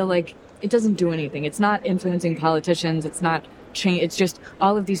they feel like it doesn't do anything. It's not influencing politicians. It's not change. It's just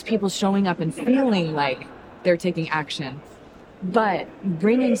all of these people showing up and feeling like they're taking action. But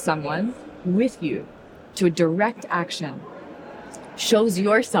bringing someone with you to a direct action shows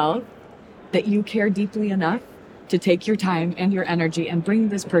yourself that you care deeply enough to take your time and your energy and bring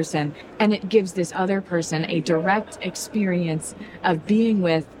this person, and it gives this other person a direct experience of being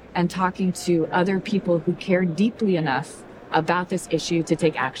with and talking to other people who care deeply enough about this issue to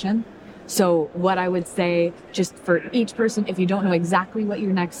take action. So what I would say, just for each person, if you don't know exactly what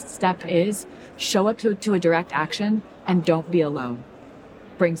your next step is, show up to a direct action and don't be alone.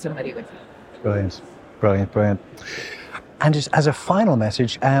 Bring somebody with you. Brilliant, brilliant, brilliant. And just as a final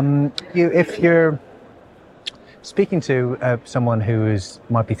message, if you're speaking to someone who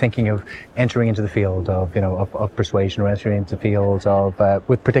might be thinking of entering into the field of, of persuasion, or entering into the field of,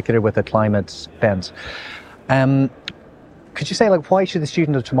 with a climate bent, could you say, like, why should the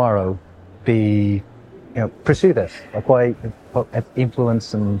student of tomorrow pursue this? Like, why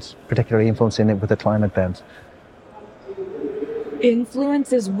influence, and particularly influencing it with a climate bent?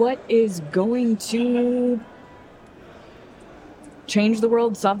 Influence is what is going to change the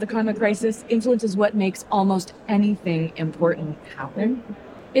world, solve the climate crisis. Influence is what makes almost anything important happen.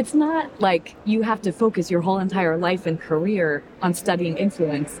 It's not like you have to focus your whole entire life and career on studying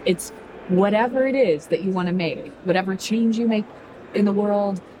influence. It's whatever it is that you want to make, whatever change you make in the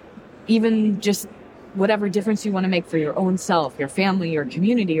world, even just whatever difference you want to make for your own self, your family, your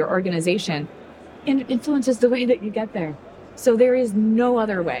community, your organization. And influence is the way that you get there. So there is no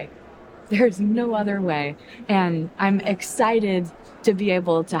other way. There's no other way. And I'm excited to be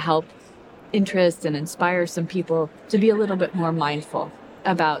able to help interest and inspire some people to be a little bit more mindful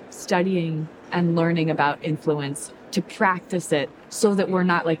about studying and learning about influence, to practice it so that we're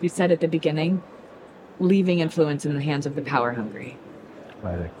not, like we said at the beginning, leaving influence in the hands of the power hungry.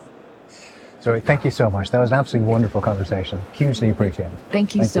 Amazing. Zoe, thank you so much. That was an absolutely wonderful conversation. Hugely appreciated.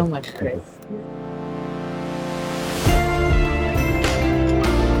 Thank you so much, Chris.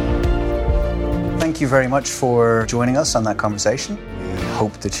 Thank you very much for joining us on that conversation. We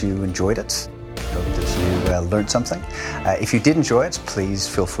hope that you enjoyed it. Hope that you learned something. If you did enjoy it, please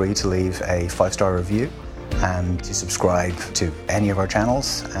feel free to leave a 5-star review and to subscribe to any of our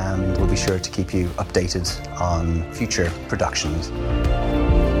channels, and we'll be sure to keep you updated on future productions.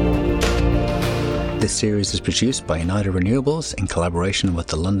 This series is produced by United Renewables in collaboration with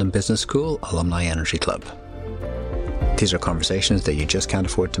the London Business School Alumni Energy Club. These are conversations that you just can't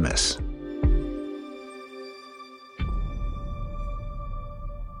afford to miss.